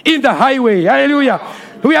mamba in the highway. Hallelujah.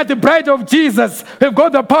 We are the bride of Jesus. We've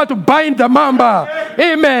got the power to bind the mamba.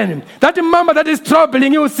 Amen. That mamba that is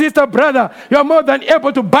troubling you, sister, brother, you are more than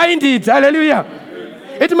able to bind it. Hallelujah.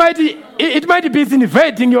 It might be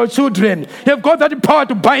invading your children. You've got that power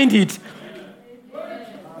to bind it.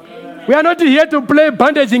 We are not here to play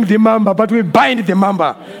bandaging the mamba, but we bind the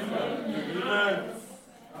mamba.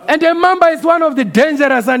 And the mamba is one of the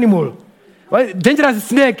dangerous animals. Dangerous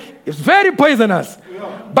snake. It's very poisonous.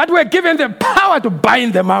 But we're given the power to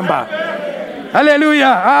bind the mamba.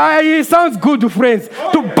 Hallelujah. It sounds good, friends.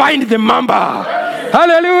 To bind the mamba.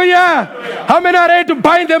 Hallelujah. How many are ready to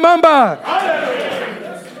bind the mamba?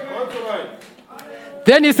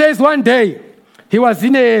 Then he says one day, he was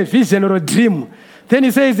in a vision or a dream. Then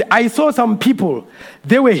he says, I saw some people.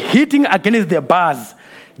 They were hitting against the bars.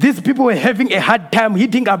 These people were having a hard time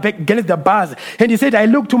hitting against the bars. And he said, I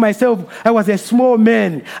looked to myself, I was a small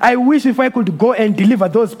man. I wish if I could go and deliver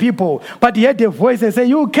those people. But he heard a voice and said,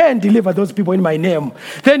 you can deliver those people in my name.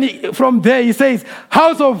 Then from there he says,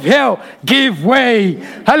 house of hell, give way.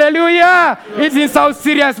 Hallelujah. It is so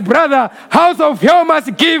serious, brother. House of hell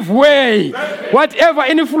must give way. Whatever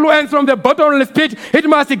influence from the bottomless pit, it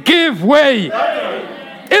must give way.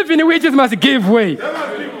 Even witches must give way.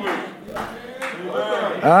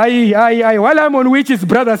 While I'm on witches,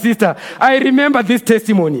 brother, sister, I remember this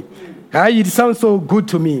testimony. It sounds so good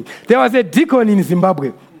to me. There was a deacon in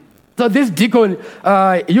Zimbabwe. So this deacon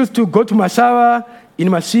used to go to Mashawa in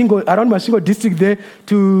Mashingo, around Mashingo district there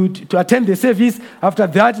to attend the service. After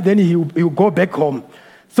that, then he would go back home.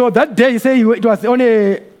 So that day, he said it was on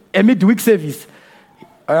a midweek service.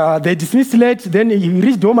 They dismissed late. Then he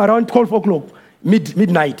reached home around 12 o'clock,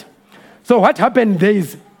 midnight. So what happened there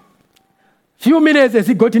is, few minutes as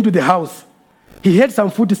he got into the house, he heard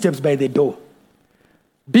some footsteps by the door.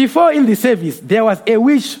 Before in the service, there was a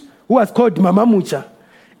witch who was called Mama Mucha.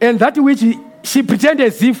 And that witch, she pretended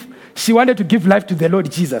as if she wanted to give life to the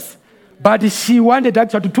Lord Jesus. But she wanted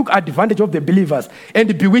actually to take advantage of the believers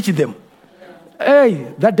and bewitch them.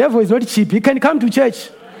 Hey, that devil is not cheap. He can come to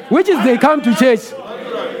church. Witches, they come to church.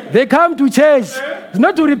 They come to church. It's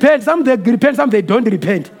not to repent. Some they repent, some they don't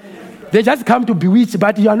repent. They just come to bewitch,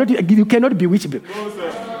 but you cannot bewitch.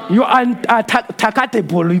 You are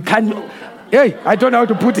takatable. You can. Hey, I don't know how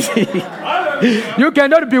to put it. You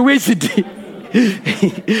cannot be bewitched.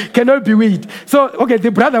 Cannot be bewitched. So, okay,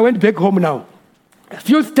 the brother went back home now. A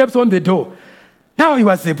few steps on the door. Now he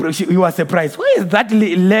was surprised. Who is that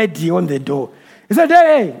lady on the door? He said,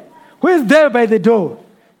 hey, who is there by the door?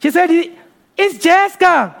 She said, it's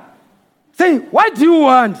Jessica. Say, what do you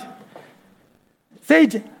want?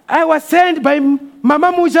 Said, I was sent by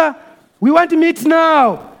Mama Mucha. We want to meet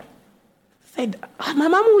now. Said,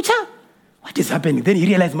 Mama Mucha? What is happening? Then he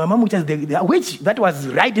realized Mama Mucha is the witch that was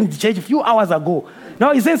right in the church a few hours ago.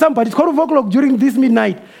 Now he says somebody, it's 12 o'clock during this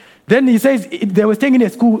midnight. Then he says they were staying in the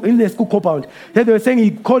school compound. Then they were saying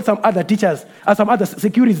he called some other teachers, some other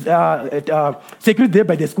security there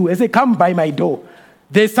by the school. They say, come by my door.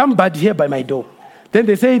 There's somebody here by my door. Then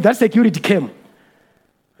they say that security came.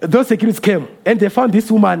 Those securities came and they found this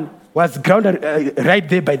woman was grounded right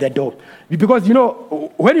there by the door. Because,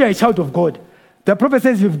 when you are a child of God, the prophet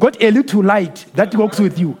says you've got a little light that walks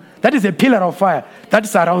with you. That is a pillar of fire that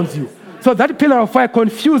surrounds you. So that pillar of fire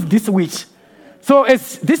confused this witch. So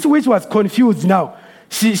as this witch was confused now,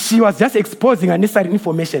 she was just exposing unnecessary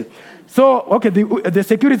information. So, okay, the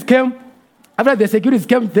securities came. After the securities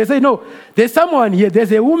came, they say, no, there's someone here.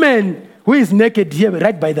 There's a woman who is naked here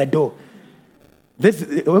right by the door. They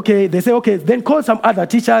say, okay, then call some other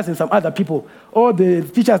teachers and some other people. All the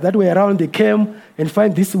teachers that were around, they came and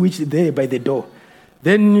find this witch there by the door.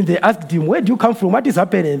 Then they asked him, where do you come from? What is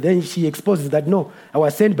happening? And then she exposes that, no, I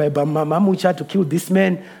was sent by Mamucha to kill this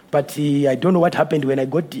man, but I don't know what happened when I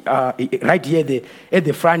got right here at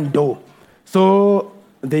the front door. So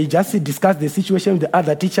they just discussed the situation with the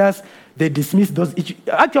other teachers. They dismissed those.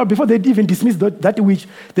 Actually, before they even dismissed that witch,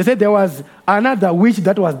 they said there was another witch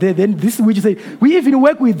that was there. Then this witch said, we even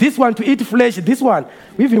work with this one to eat flesh, this one.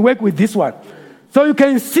 We even work with this one. So you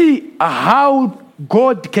can see how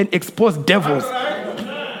God can expose devils.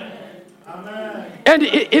 And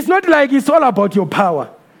it's not like it's all about your power,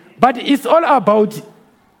 but it's all about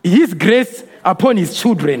His grace upon His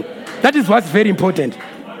children. That is what's very important.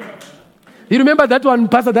 You remember that one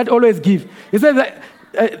pastor that always give? He said that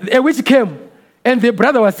a witch came and the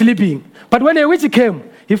brother was sleeping. But when a witch came,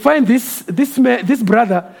 he find this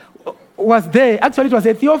brother was there. Actually, it was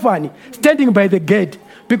a theophany standing by the gate.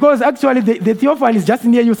 Because actually, the theophany is just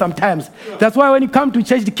near you sometimes. That's why when you come to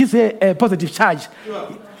church, it gives a positive charge.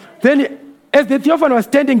 Then, as the theophany was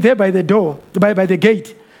standing there by the door, by the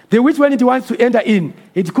gate, the witch, when it wants to enter in,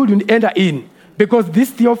 it couldn't enter in. Because this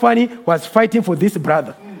theophany was fighting for this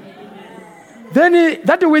brother. Then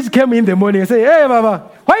that witch came in the morning and said, hey, Baba,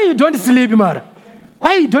 why you don't sleep, Mara?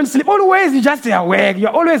 Why you don't sleep? Always you just awake. You're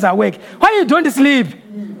always awake. Why you don't sleep?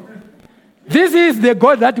 This is the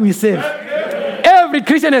God that we serve. Every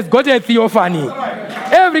Christian has got a theophany.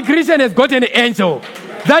 Every Christian has got an angel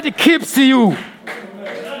that keeps you.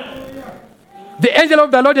 The angel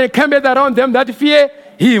of the Lord encampeth around them that fear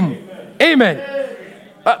Him. Amen.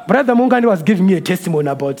 Brother Mungani was giving me a testimony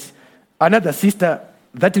about another sister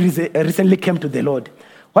that recently came to the Lord.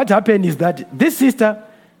 What happened is that this sister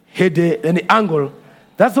had an angle.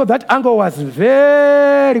 That's why that angle was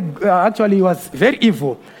very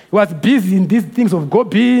evil. He was busy in these things of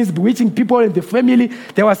goblins, bewitching people in the family.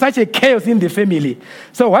 There was such a chaos in the family.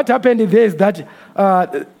 So what happened there is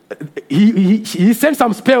that he sent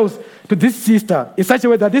some spells to this sister in such a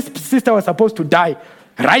way that this sister was supposed to die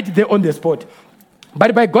right there on the spot.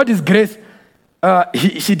 But by God's grace,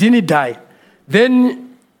 she didn't die.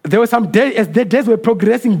 Then there were some days, as the days were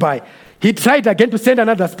progressing by, he tried again to send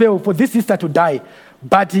another spell for this sister to die.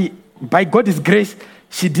 But by God's grace,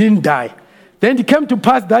 she didn't die. Then it came to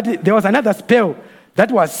pass that there was another spell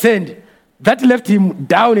that was sent that left him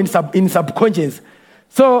down in subconscious.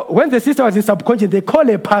 So when the sister was in subconscious, they called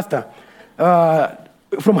a pastor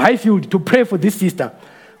from Highfield to pray for this sister.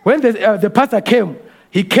 When the pastor came,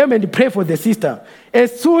 he came and prayed for the sister.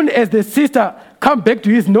 As soon as the sister come back to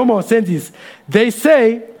his normal senses, they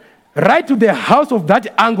say, right to the house of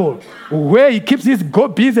that angle where he keeps his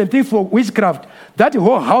goblins and things for witchcraft, that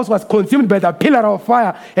whole house was consumed by the pillar of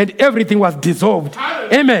fire and everything was dissolved.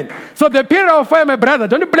 Amen. So the pillar of fire, my brother,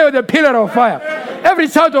 don't play with the pillar of fire. Every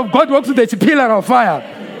child of God walks with the pillar of fire.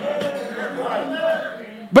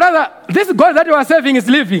 Brother, this God that you are serving is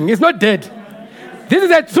living. He's not dead. This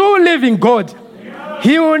is a true living God.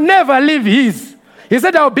 He will never leave his. He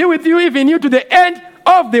said, I'll be with you, even you, to the end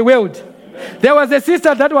of the world. There was a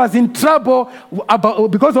sister that was in trouble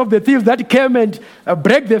because of the thieves that came and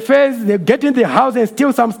break the fence. They get in the house and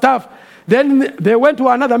steal some stuff. Then they went to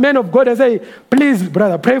another man of God and say, please,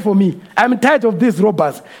 brother, pray for me. I'm tired of these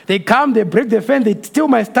robbers. They come, they break the fence, they steal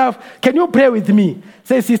my stuff. Can you pray with me?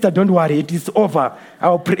 Say, sister, don't worry, it is over.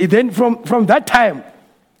 I'll pray. Then from that time,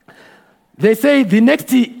 they say the next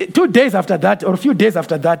 2 days after that, or a few days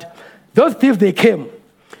after that, those thieves, they came.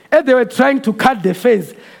 And they were trying to cut the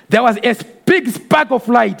fence. There was a big spark of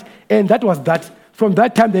light, and that was that. From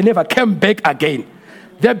that time, they never came back again.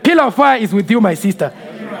 The pillar of fire is with you, my sister.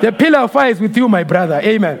 The pillar of fire is with you, my brother.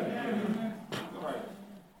 Amen.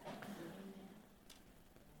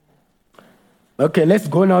 Okay, let's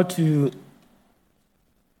go now to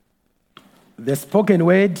the spoken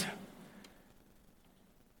word.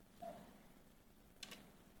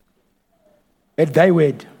 At thy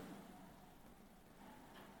word.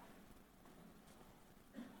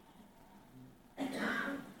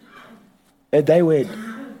 At thy word.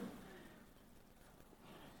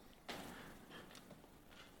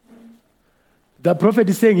 The prophet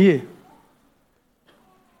is saying here,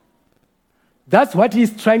 that's what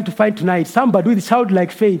he's trying to find tonight. Somebody with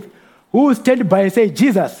childlike faith who will stand by and say,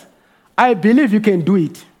 Jesus, I believe you can do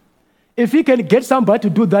it. If he can get somebody to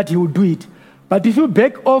do that, he will do it. But if you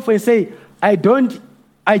back off and say, I don't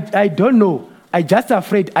know, I just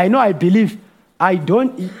afraid, I know I believe, he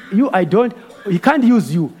can't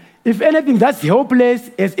use you. If anything, that's helpless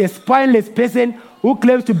as a spineless person who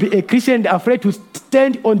claims to be a Christian, afraid to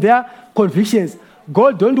stand on their convictions.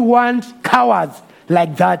 God don't want cowards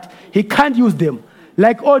like that. He can't use them.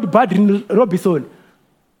 Like old Bud Robinson,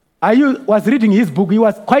 I was reading his book. He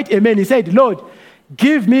was quite a man. He said, Lord,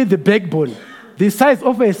 give me the backbone, the size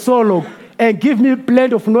of a saw log, and give me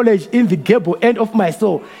plenty of knowledge in the gable end of my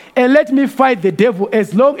soul. And let me fight the devil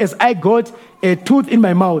as long as I got a tooth in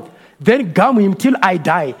my mouth. Then gum him till I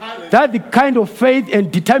die. That's the kind of faith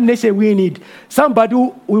and determination we need. Somebody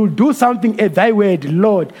who will do something at thy word,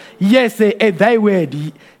 Lord. Yes, say at thy word.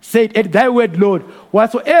 Say it at thy word, Lord.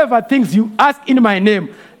 Whatsoever things you ask in my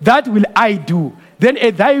name, that will I do. Then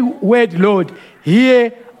at thy word, Lord,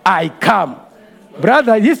 here I come.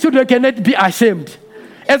 Brother, these children cannot be ashamed.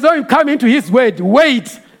 As though you come into his word,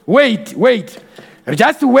 wait.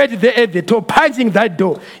 Just wait there at the door, punching that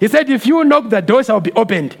door. He said, if you knock, the door shall be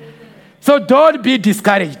opened. So don't be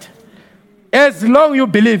discouraged. As long as you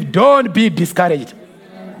believe, don't be discouraged.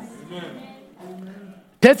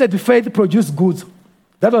 Tested faith produce goods.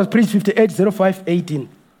 That was preached 58:05:18.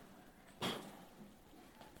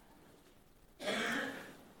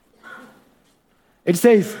 It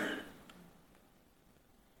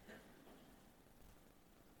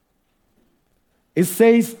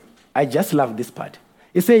says, I just love this part.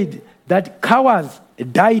 It said that cowards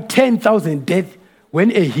die 10,000 deaths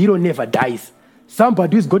when a hero never dies.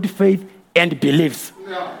 Somebody who's got faith and believes.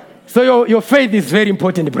 Yeah. So your faith is very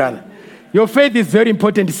important, brother. Your faith is very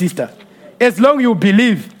important, sister. As long as you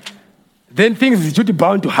believe, then things should be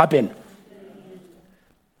bound to happen.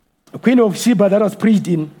 The Queen of Sheba, that was preached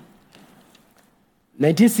in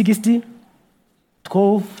 1960,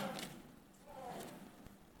 12,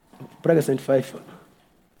 Brother 75.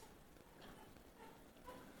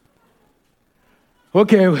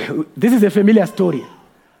 Okay, this is a familiar story.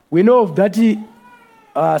 We know of that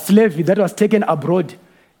slave that was taken abroad,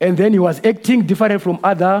 and then he was acting different from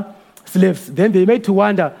other slaves. Then they made to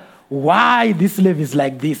wonder why this slave is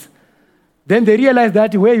like this. Then they realized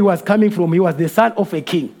that where he was coming from, he was the son of a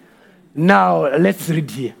king. Now, let's read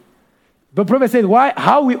here. The prophet said,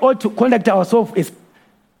 how we ought to conduct ourselves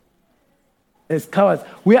as cowards.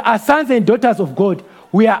 We are sons and daughters of God.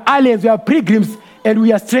 We are aliens, we are pilgrims, and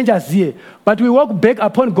we are strangers here. But we walk back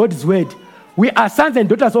upon God's word. We are sons and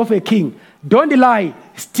daughters of a king. Don't lie,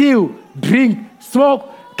 steal, drink, smoke,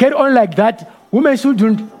 carry on like that. Women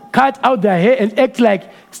shouldn't cut out their hair and act like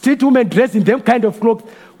street women dressed in them kind of clothes.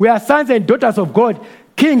 We are sons and daughters of God.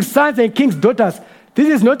 Kings, sons and kings' daughters. This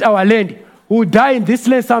is not our land. We will die in this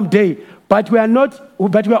land someday. But we are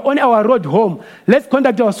on our road home. Let's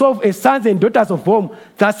conduct ourselves as sons and daughters of home.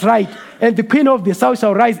 That's right. And the queen of the south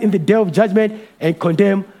shall rise in the day of judgment and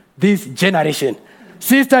condemn this generation.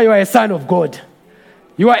 Sister, you are a son of God.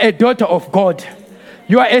 You are a daughter of God.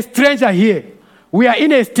 You are a stranger here. We are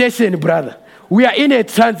in a station, brother. We are in a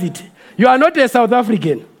transit. You are not a South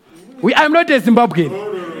African. I am not a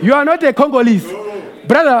Zimbabwean. You are not a Congolese.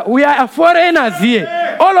 Brother, we are foreigners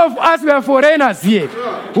here. All of us, we are foreigners here.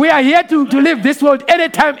 We are here to live this world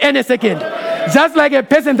anytime, any second. Just like a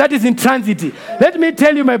person that is in transit. Let me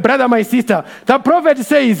tell you, my brother, my sister, the prophet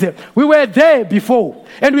says, we were there before,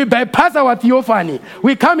 and we bypass our theophany.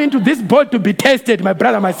 We come into this boat to be tested, my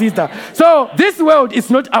brother, my sister. So this world is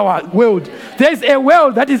not our world. There is a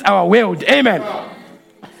world that is our world. Amen.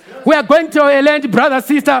 We are going to a land, brother,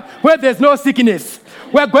 sister, where there's no sickness.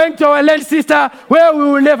 We are going to a land, sister, where we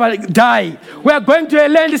will never die. We are going to a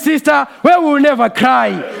land, sister, where we will never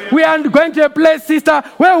cry. We are going to a place, sister,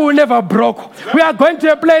 where we will never broke. We are going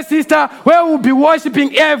to a place, sister, where we will be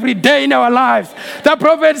worshiping every day in our lives. The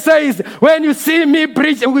prophet says, when you see me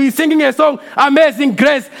preach, we're singing a song, Amazing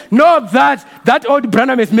Grace, know that old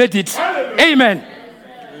Branham has made it. Amen.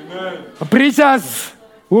 Amen. Preachers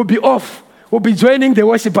will be off, will be joining the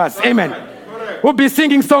worshipers. Amen. We'll be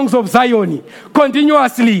singing songs of Zion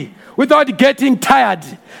continuously without getting tired.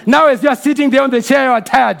 Now as you are sitting there on the chair, you are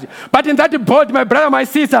tired. But in that boat, my brother, my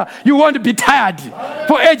sister, you won't be tired.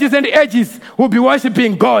 For ages and ages, we'll be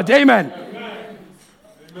worshiping God. Amen. Amen.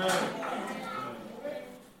 Amen.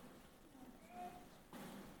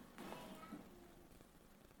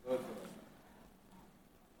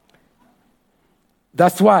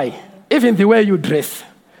 That's why, even the way you dress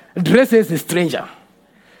as a stranger.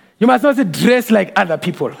 You must not dress like other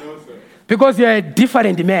people. No, because you are a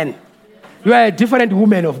different man. You are a different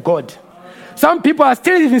woman of God. Some people are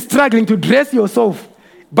still even struggling to dress yourself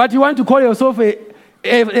but you want to call yourself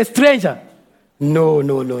a stranger. No.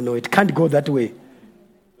 It can't go that way.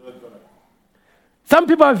 Some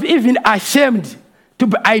people are even ashamed to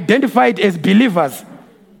be identified as believers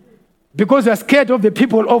because they are scared of the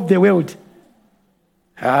people of the world.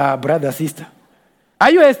 Brother, sister.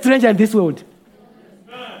 Are you a stranger in this world?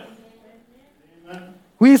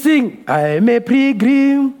 We sing, I am a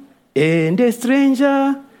pilgrim and a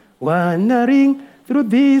stranger, wandering through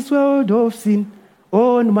this world of sin,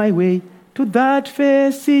 on my way to that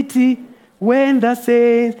fair city when the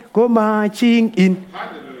saints go marching in.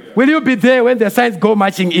 Hallelujah. Will you be there when the saints go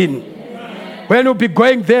marching in? Amen. When we'll be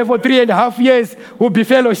going there for 3.5 years, we'll be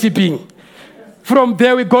fellowshipping. From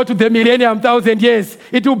there we go to the millennium, 1,000 years.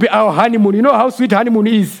 It will be our honeymoon. You know how sweet honeymoon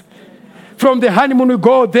is. From the honeymoon we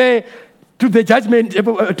go there to the judgment,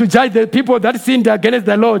 to judge the people that sinned against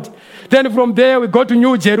the Lord. Then from there we go to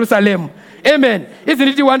New Jerusalem. Amen. Isn't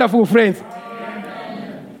it wonderful, friends?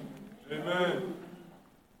 Amen. Amen.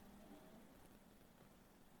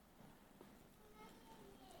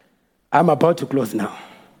 I'm about to close now.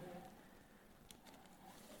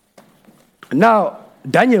 Now,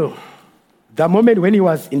 Daniel, the moment when he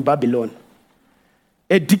was in Babylon,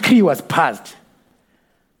 a decree was passed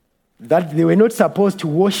that they were not supposed to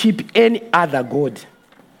worship any other god,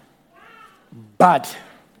 but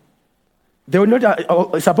they were not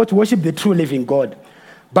supposed to worship the true living God.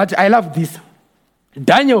 But I love this.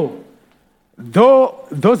 Daniel, though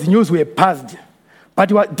those news were passed, but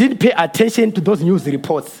he didn't pay attention to those news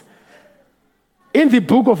reports. In the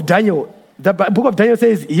book of Daniel, the book of Daniel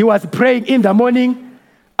says he was praying in the morning,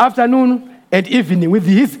 afternoon, and evening with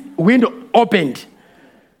his window opened.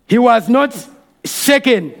 He was not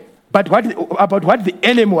shaken about what the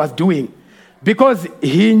enemy was doing because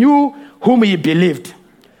he knew whom he believed.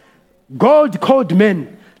 God called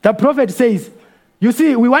men. The prophet says, you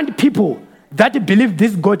see, we want people that believe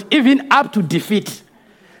this God even up to defeat.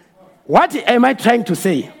 What am I trying to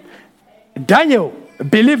say? Daniel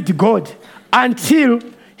believed God until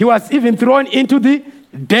he was even thrown into the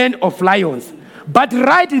den of lions. But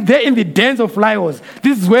right there in the dens of lions,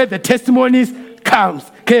 this is where the testimonies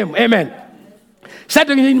came. Amen.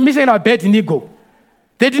 Shadrach, Meshach, and Abednego,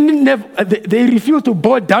 they refused to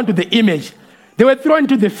bow down to the image. They were thrown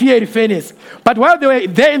into the fiery furnace. But while they were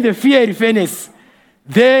there in the fiery furnace,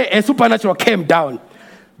 there a supernatural came down.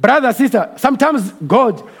 Brother, sister, sometimes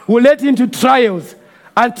God will let you into trials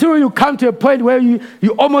until you come to a point where you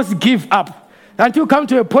almost give up. Until you come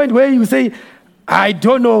to a point where you say, I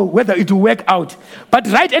don't know whether it will work out. But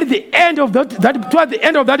right at the end of toward the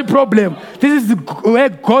end of that problem, this is where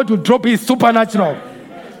God will drop his supernatural.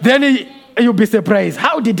 Then you'll be surprised.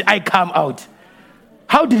 How did I come out?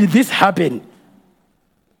 How did this happen?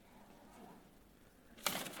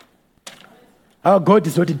 Our God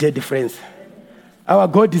is not dead, friends. Our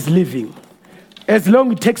God is living. As long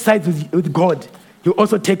as you take sides with God, He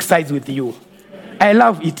also takes sides with you. I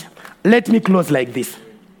love it. Let me close like this.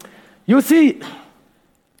 You see,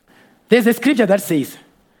 there's a scripture that says,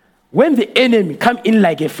 when the enemy come in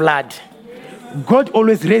like a flood, God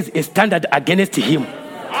always raises a standard against him.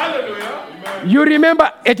 Hallelujah. You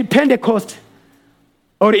remember at Pentecost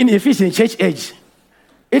or in Ephesian church age,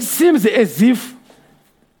 it seems as if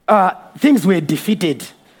things were defeated.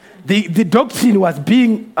 The doctrine was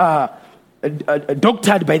being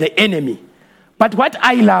doctored by the enemy. But what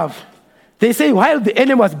I love, they say while the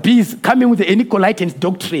enemy was busy coming with the Nicolaitans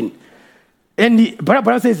doctrine, and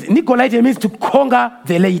Brother says Nicolaitan means to conquer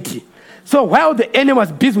the laity. So while the enemy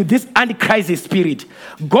was busy with this antichrist spirit,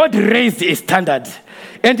 God raised a standard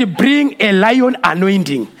and bring a lion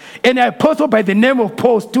anointing. And an apostle by the name of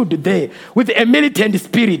Paul stood there with a militant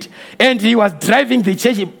spirit, and he was driving the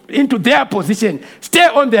church into their position. Stay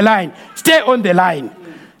on the line. Stay on the line.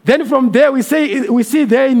 Then from there we see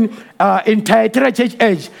there in Thyatira church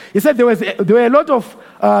age, he said there were a lot of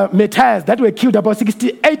martyrs that were killed, about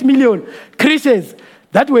 68 million Christians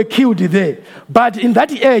that were killed there. But in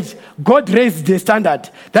that age, God raised the standard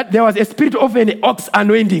that there was a spirit of an ox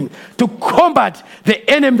anointing to combat the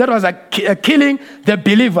enemy that was killing the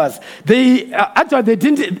believers. They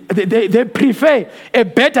prefer a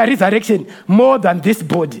better resurrection more than this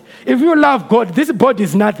body. If you love God, this body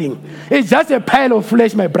is nothing. It's just a pile of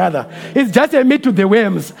flesh, my brother. It's just a meat to the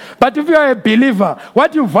worms. But if you are a believer,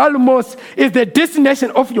 what you value most is the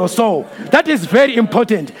destination of your soul. That is very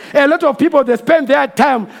important. A lot of people, they spend their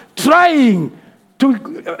time trying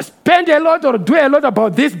to spend a lot or do a lot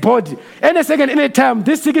about this body. Any second, any time,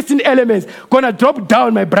 these 16 elements gonna drop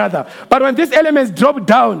down, my brother. But when these elements drop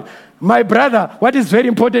down, my brother, what is very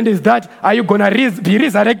important is that are you gonna be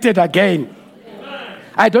resurrected again? Amen.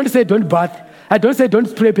 I don't say don't bath. I don't say don't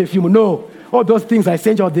spray perfume. No. all those things are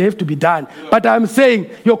essential, they have to be done. But I'm saying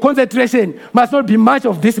your concentration must not be much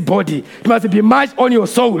of this body. It must be much on your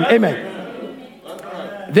soul. Amen.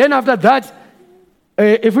 Then after that,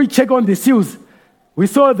 if we check on the seals, we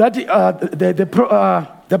saw that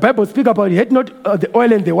the Bible speaks about he had not the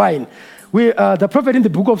oil and the wine. The prophet in the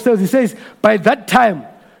book of Psalms, he says, by that time,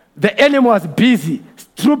 the enemy was busy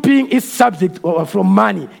stripping its subject from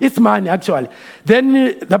money. It's money, actually.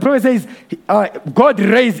 Then the prophet says, God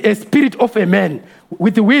raised a spirit of a man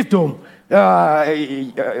with wisdom,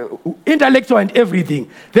 intellectual and everything.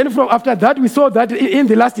 Then after that, we saw that in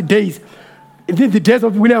the last days, in the days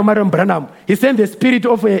of William Marion Branham, he sent the spirit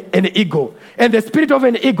of an eagle. And the spirit of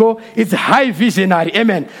an eagle is high visionary.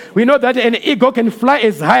 Amen. We know that an eagle can fly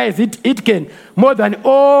as high as it can, more than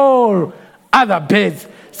all other birds.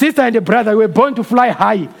 Sister and brother, we were born to fly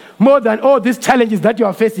high, more than all these challenges that you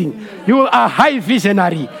are facing. You are high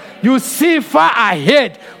visionary. You see far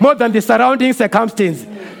ahead, more than the surrounding circumstance.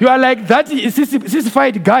 You are like that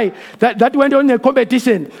sissified guy that went on a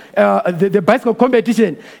competition, the bicycle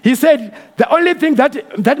competition. He said the only thing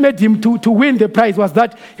that made him to win the prize was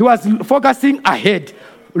that he was focusing ahead.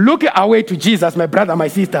 Look away to Jesus, my brother, my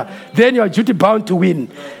sister. Then you are duty bound to win.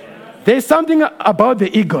 There is something about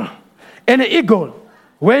the eagle. An eagle,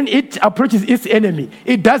 when it approaches its enemy,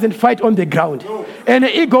 it doesn't fight on the ground. An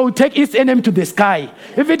eagle will take its enemy to the sky.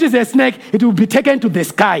 If it is a snake, it will be taken to the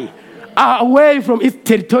sky, away from its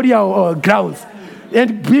territorial grounds,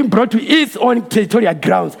 and being brought to its own territorial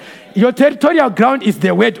grounds. Your territorial ground is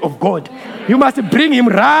the word of God. You must bring him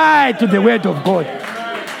right to the word of God.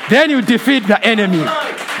 Then you defeat the enemy.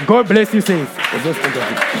 God bless you, saints.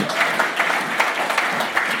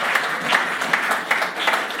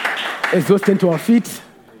 Let's go stand to our feet.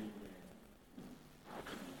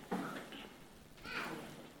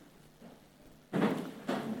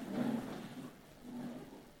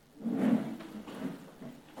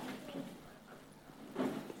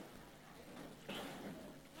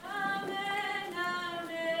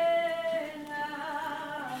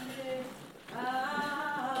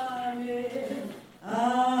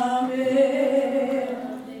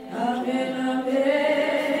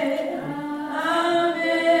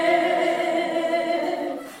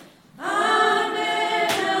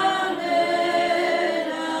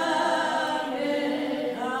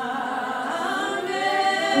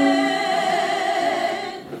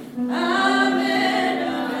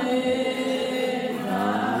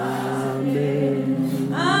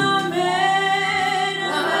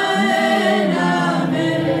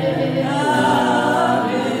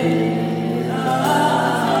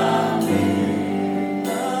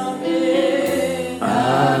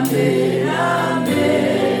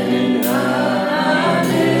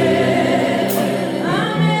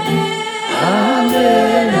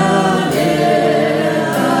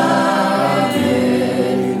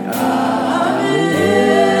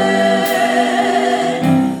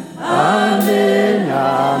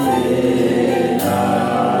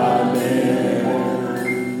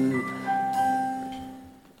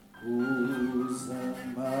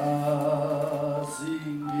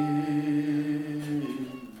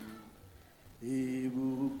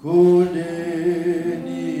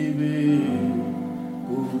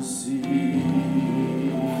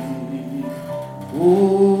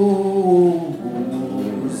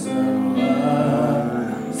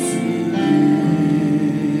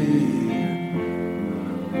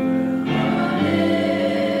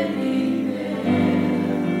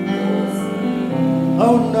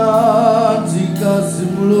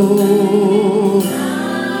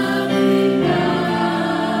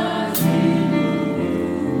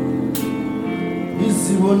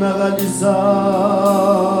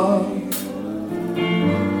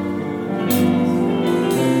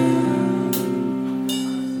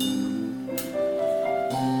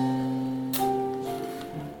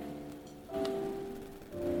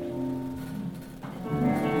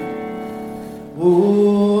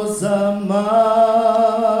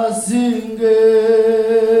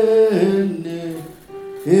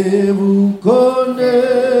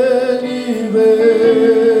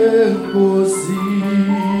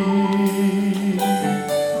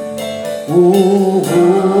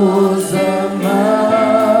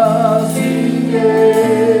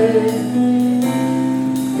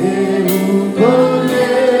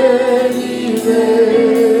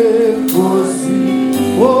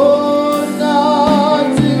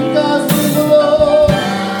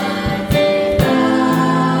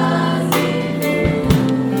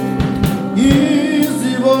 Easy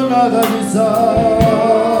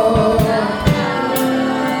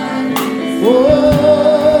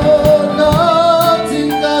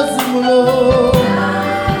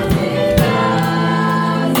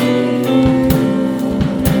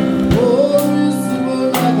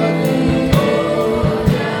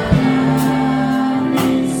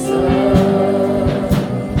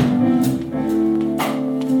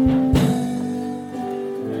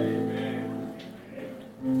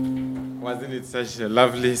Wasn't it such a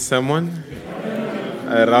lovely sermon?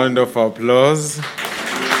 A round of applause.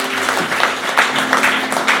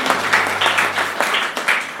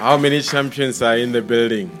 How many champions are in the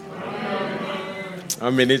building? How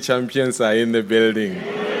many champions are in the building?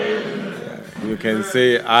 You can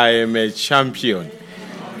say, I am a champion.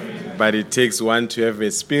 But it takes one to have a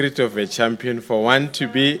spirit of a champion for one to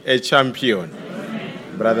be a champion.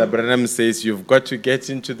 Brother Branham says you've got to get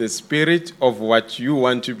into the spirit of what you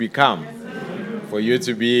want to become. For you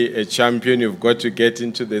to be a champion, you've got to get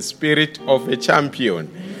into the spirit of a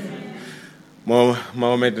champion.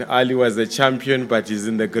 Muhammad Ali was a champion, but he's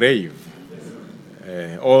in the grave.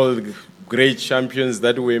 All great champions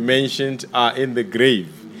that we mentioned are in the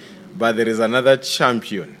grave. But there is another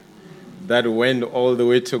champion that went all the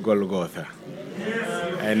way to Golgotha.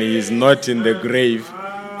 And he is not in the grave,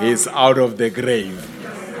 he is out of the grave.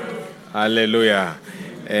 Hallelujah.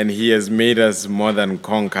 And he has made us more than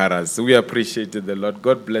conquerors. We appreciate the Lord.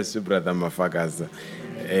 God bless you, Brother Mafagaza.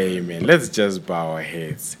 Amen. Let's just bow our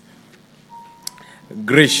heads.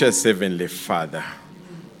 Gracious Heavenly Father,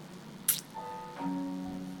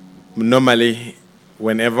 normally,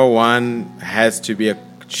 whenever one has to be a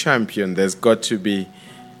champion, there's got to be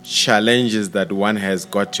challenges that one has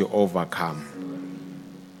got to overcome.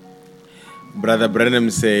 Brother Branham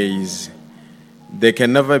says, there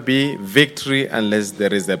can never be victory unless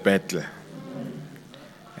there is a battle.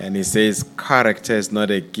 And he says, character is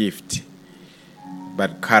not a gift,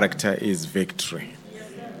 but character is victory.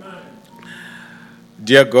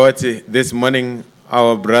 Dear God, this morning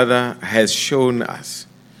our brother has shown us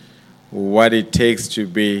what it takes to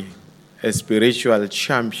be a spiritual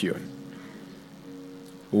champion,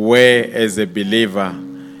 where as a believer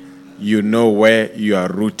you know where you are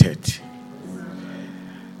rooted.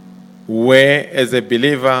 Where as a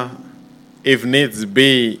believer, if needs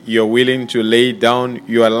be, you're willing to lay down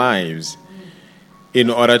your lives in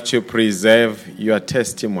order to preserve your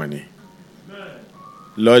testimony.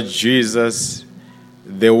 Lord Jesus,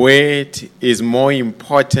 the word is more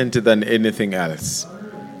important than anything else.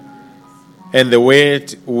 And the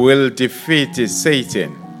word will defeat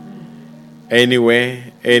Satan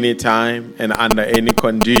anywhere, anytime, and under any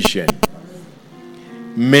condition.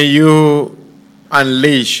 May you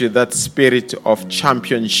unleash that spirit of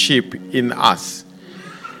championship in us,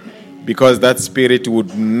 because that spirit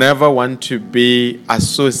would never want to be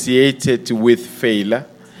associated with failure.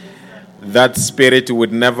 That spirit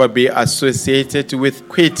would never be associated with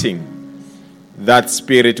quitting. That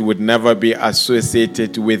spirit would never be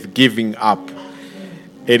associated with giving up.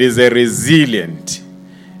 It is a resilient,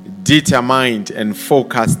 determined, and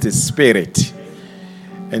focused spirit.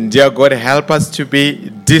 And dear God, help us to be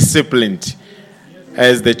disciplined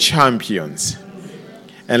as the champions.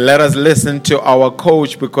 And let us listen to our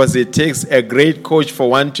coach, because it takes a great coach for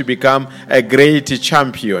one to become a great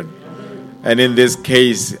champion. And in this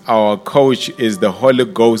case, our coach is the Holy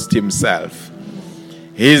Ghost himself.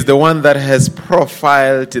 He is the one that has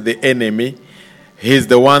profiled the enemy. He is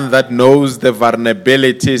the one that knows the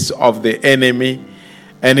vulnerabilities of the enemy.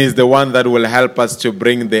 And is the one that will help us to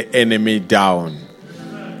bring the enemy down.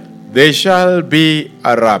 There shall be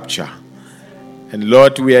a rapture. And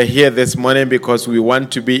Lord, we are here this morning because we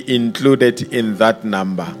want to be included in that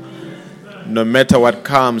number. No matter what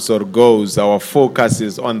comes or goes, our focus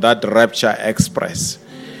is on that rapture express.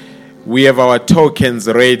 We have our tokens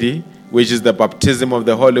ready, which is the baptism of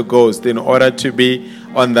the Holy Ghost, in order to be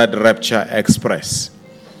on that rapture express.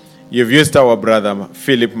 You've used our brother,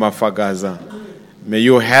 Philip Mafagaza. May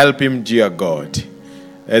you help him, dear God.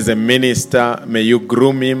 As a minister, may you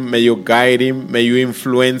groom him, may you guide him, may you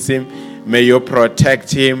influence him, may you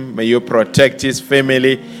protect him, may you protect his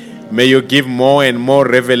family. May you give more and more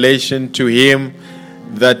revelation to him,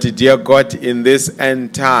 that, dear God, in this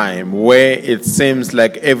end time where it seems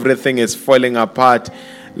like everything is falling apart,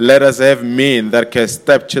 let us have men that can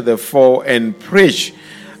step to the fore and preach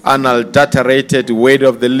unadulterated word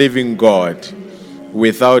of the living God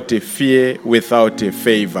without a fear, without a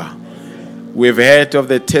favor. We've heard of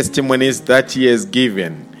the testimonies that he has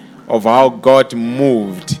given of how God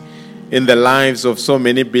moved in the lives of so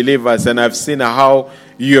many believers, and I've seen how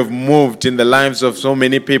you have moved in the lives of so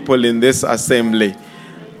many people in this assembly,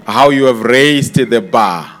 how you have raised the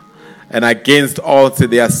bar, and against odds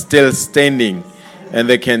they are still standing, and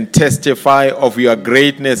they can testify of your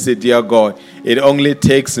greatness, dear God. It only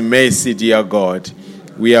takes mercy, dear God.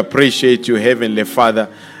 We appreciate you, Heavenly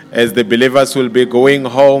Father. As the believers will be going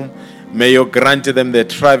home, may you grant them the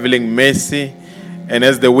traveling mercy. And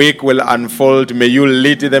as the week will unfold, may you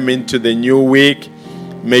lead them into the new week.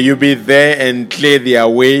 May you be there and clear their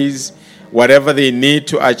ways. Whatever they need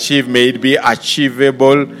to achieve, may it be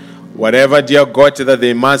achievable Whatever, dear God, that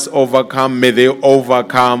they must overcome, may they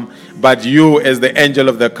overcome. But you, as the angel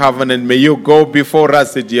of the covenant, may you go before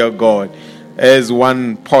us, dear God. As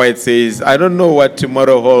one poet says, I don't know what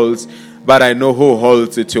tomorrow holds, but I know who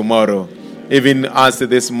holds tomorrow. Even us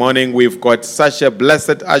this morning, we've got such a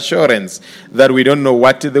blessed assurance that we don't know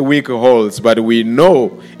what the week holds, but we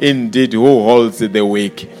know indeed who holds the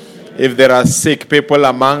week. If there are sick people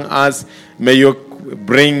among us, may you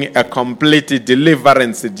bring a complete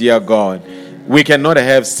deliverance, dear God. We cannot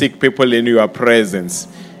have sick people in your presence.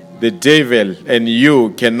 The devil and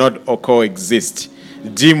you cannot coexist.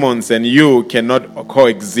 Demons and you cannot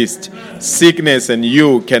coexist. Sickness and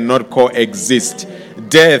you cannot coexist.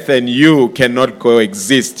 Death and you cannot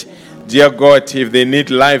coexist. Dear God, if they need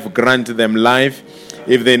life, grant them life.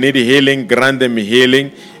 If they need healing, grant them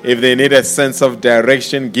healing. If they need a sense of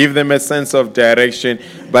direction, give them a sense of direction.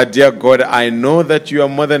 But dear God, I know that you are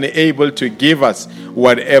more than able to give us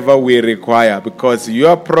whatever we require, because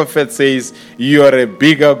your prophet says you are a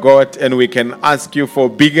bigger God and we can ask you for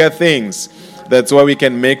bigger things. That's why we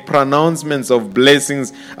can make pronouncements of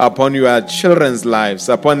blessings upon your children's lives,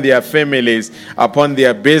 upon their families, upon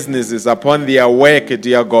their businesses, upon their work,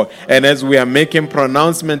 dear God. And as we are making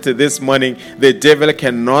pronouncement this morning, the devil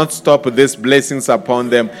cannot stop these blessings upon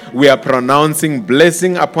them. We are pronouncing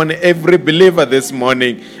blessing upon every believer this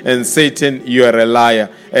morning. And Satan, you are a liar,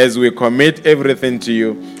 as we commit everything to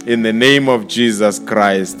you in the name of Jesus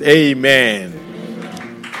Christ. Amen.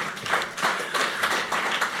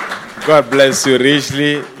 God bless you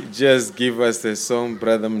richly. Just give us a song,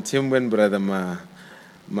 Brother Mtimbo and Brother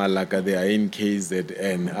Malaka. They are in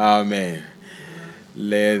KZN. Amen.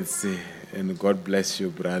 And God bless you,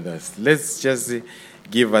 brothers. Let's just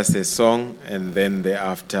give us a song, and then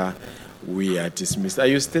thereafter we are dismissed. Are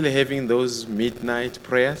you still having those midnight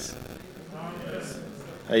prayers?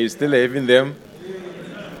 Are you still having them?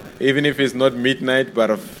 Even if it's not midnight,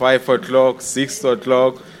 but 5 o'clock, 6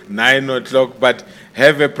 o'clock, 9 o'clock, but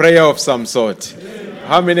have a prayer of some sort.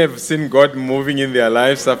 How many have seen God moving in their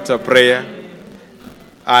lives after prayer?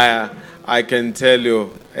 I can tell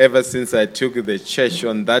you, ever since I took the church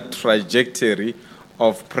on that trajectory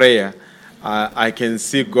of prayer, I can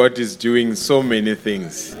see God is doing so many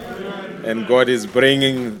things. And God is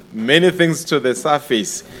bringing many things to the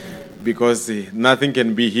surface, because nothing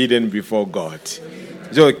can be hidden before God.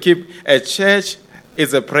 So a church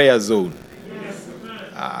is a prayer zone.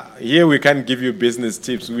 Here we can't give you business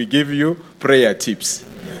tips. We give you prayer tips.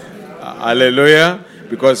 Hallelujah.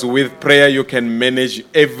 Because with prayer you can manage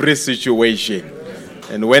every situation.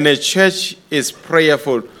 And when a church is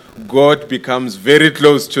prayerful, God becomes very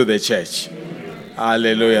close to the church.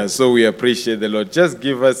 Hallelujah. So we appreciate the Lord. Just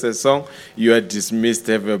give us a song. You are dismissed.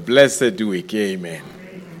 Have a blessed week. Amen.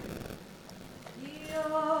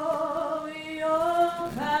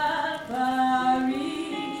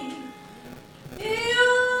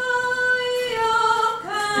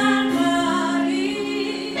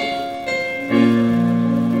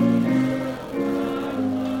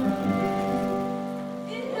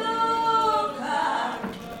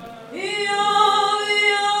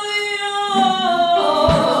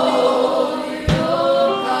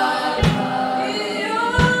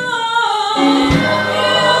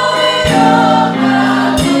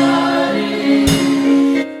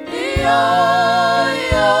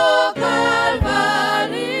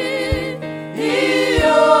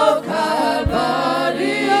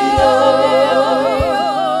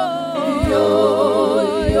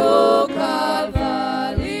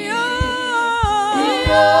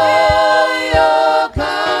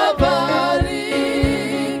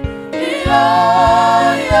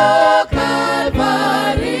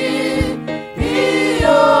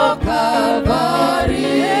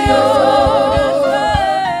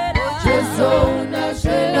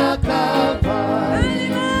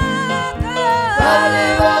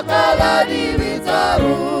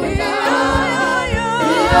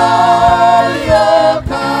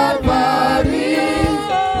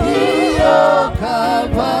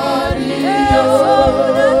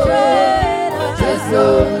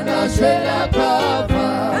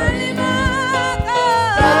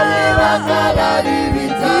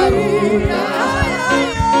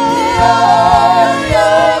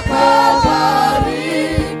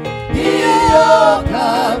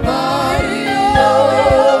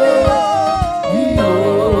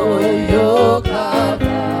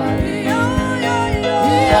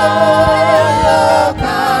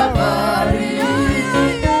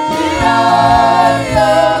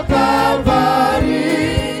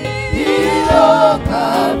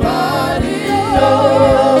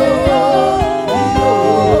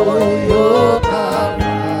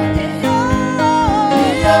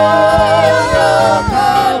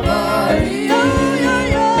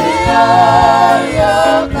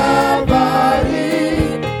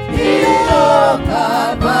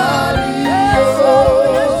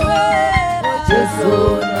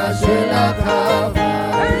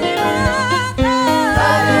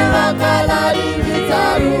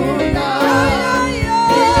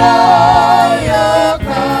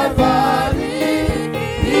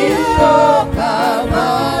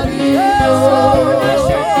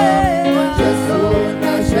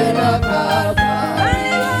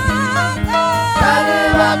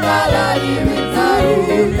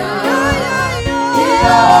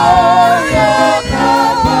 are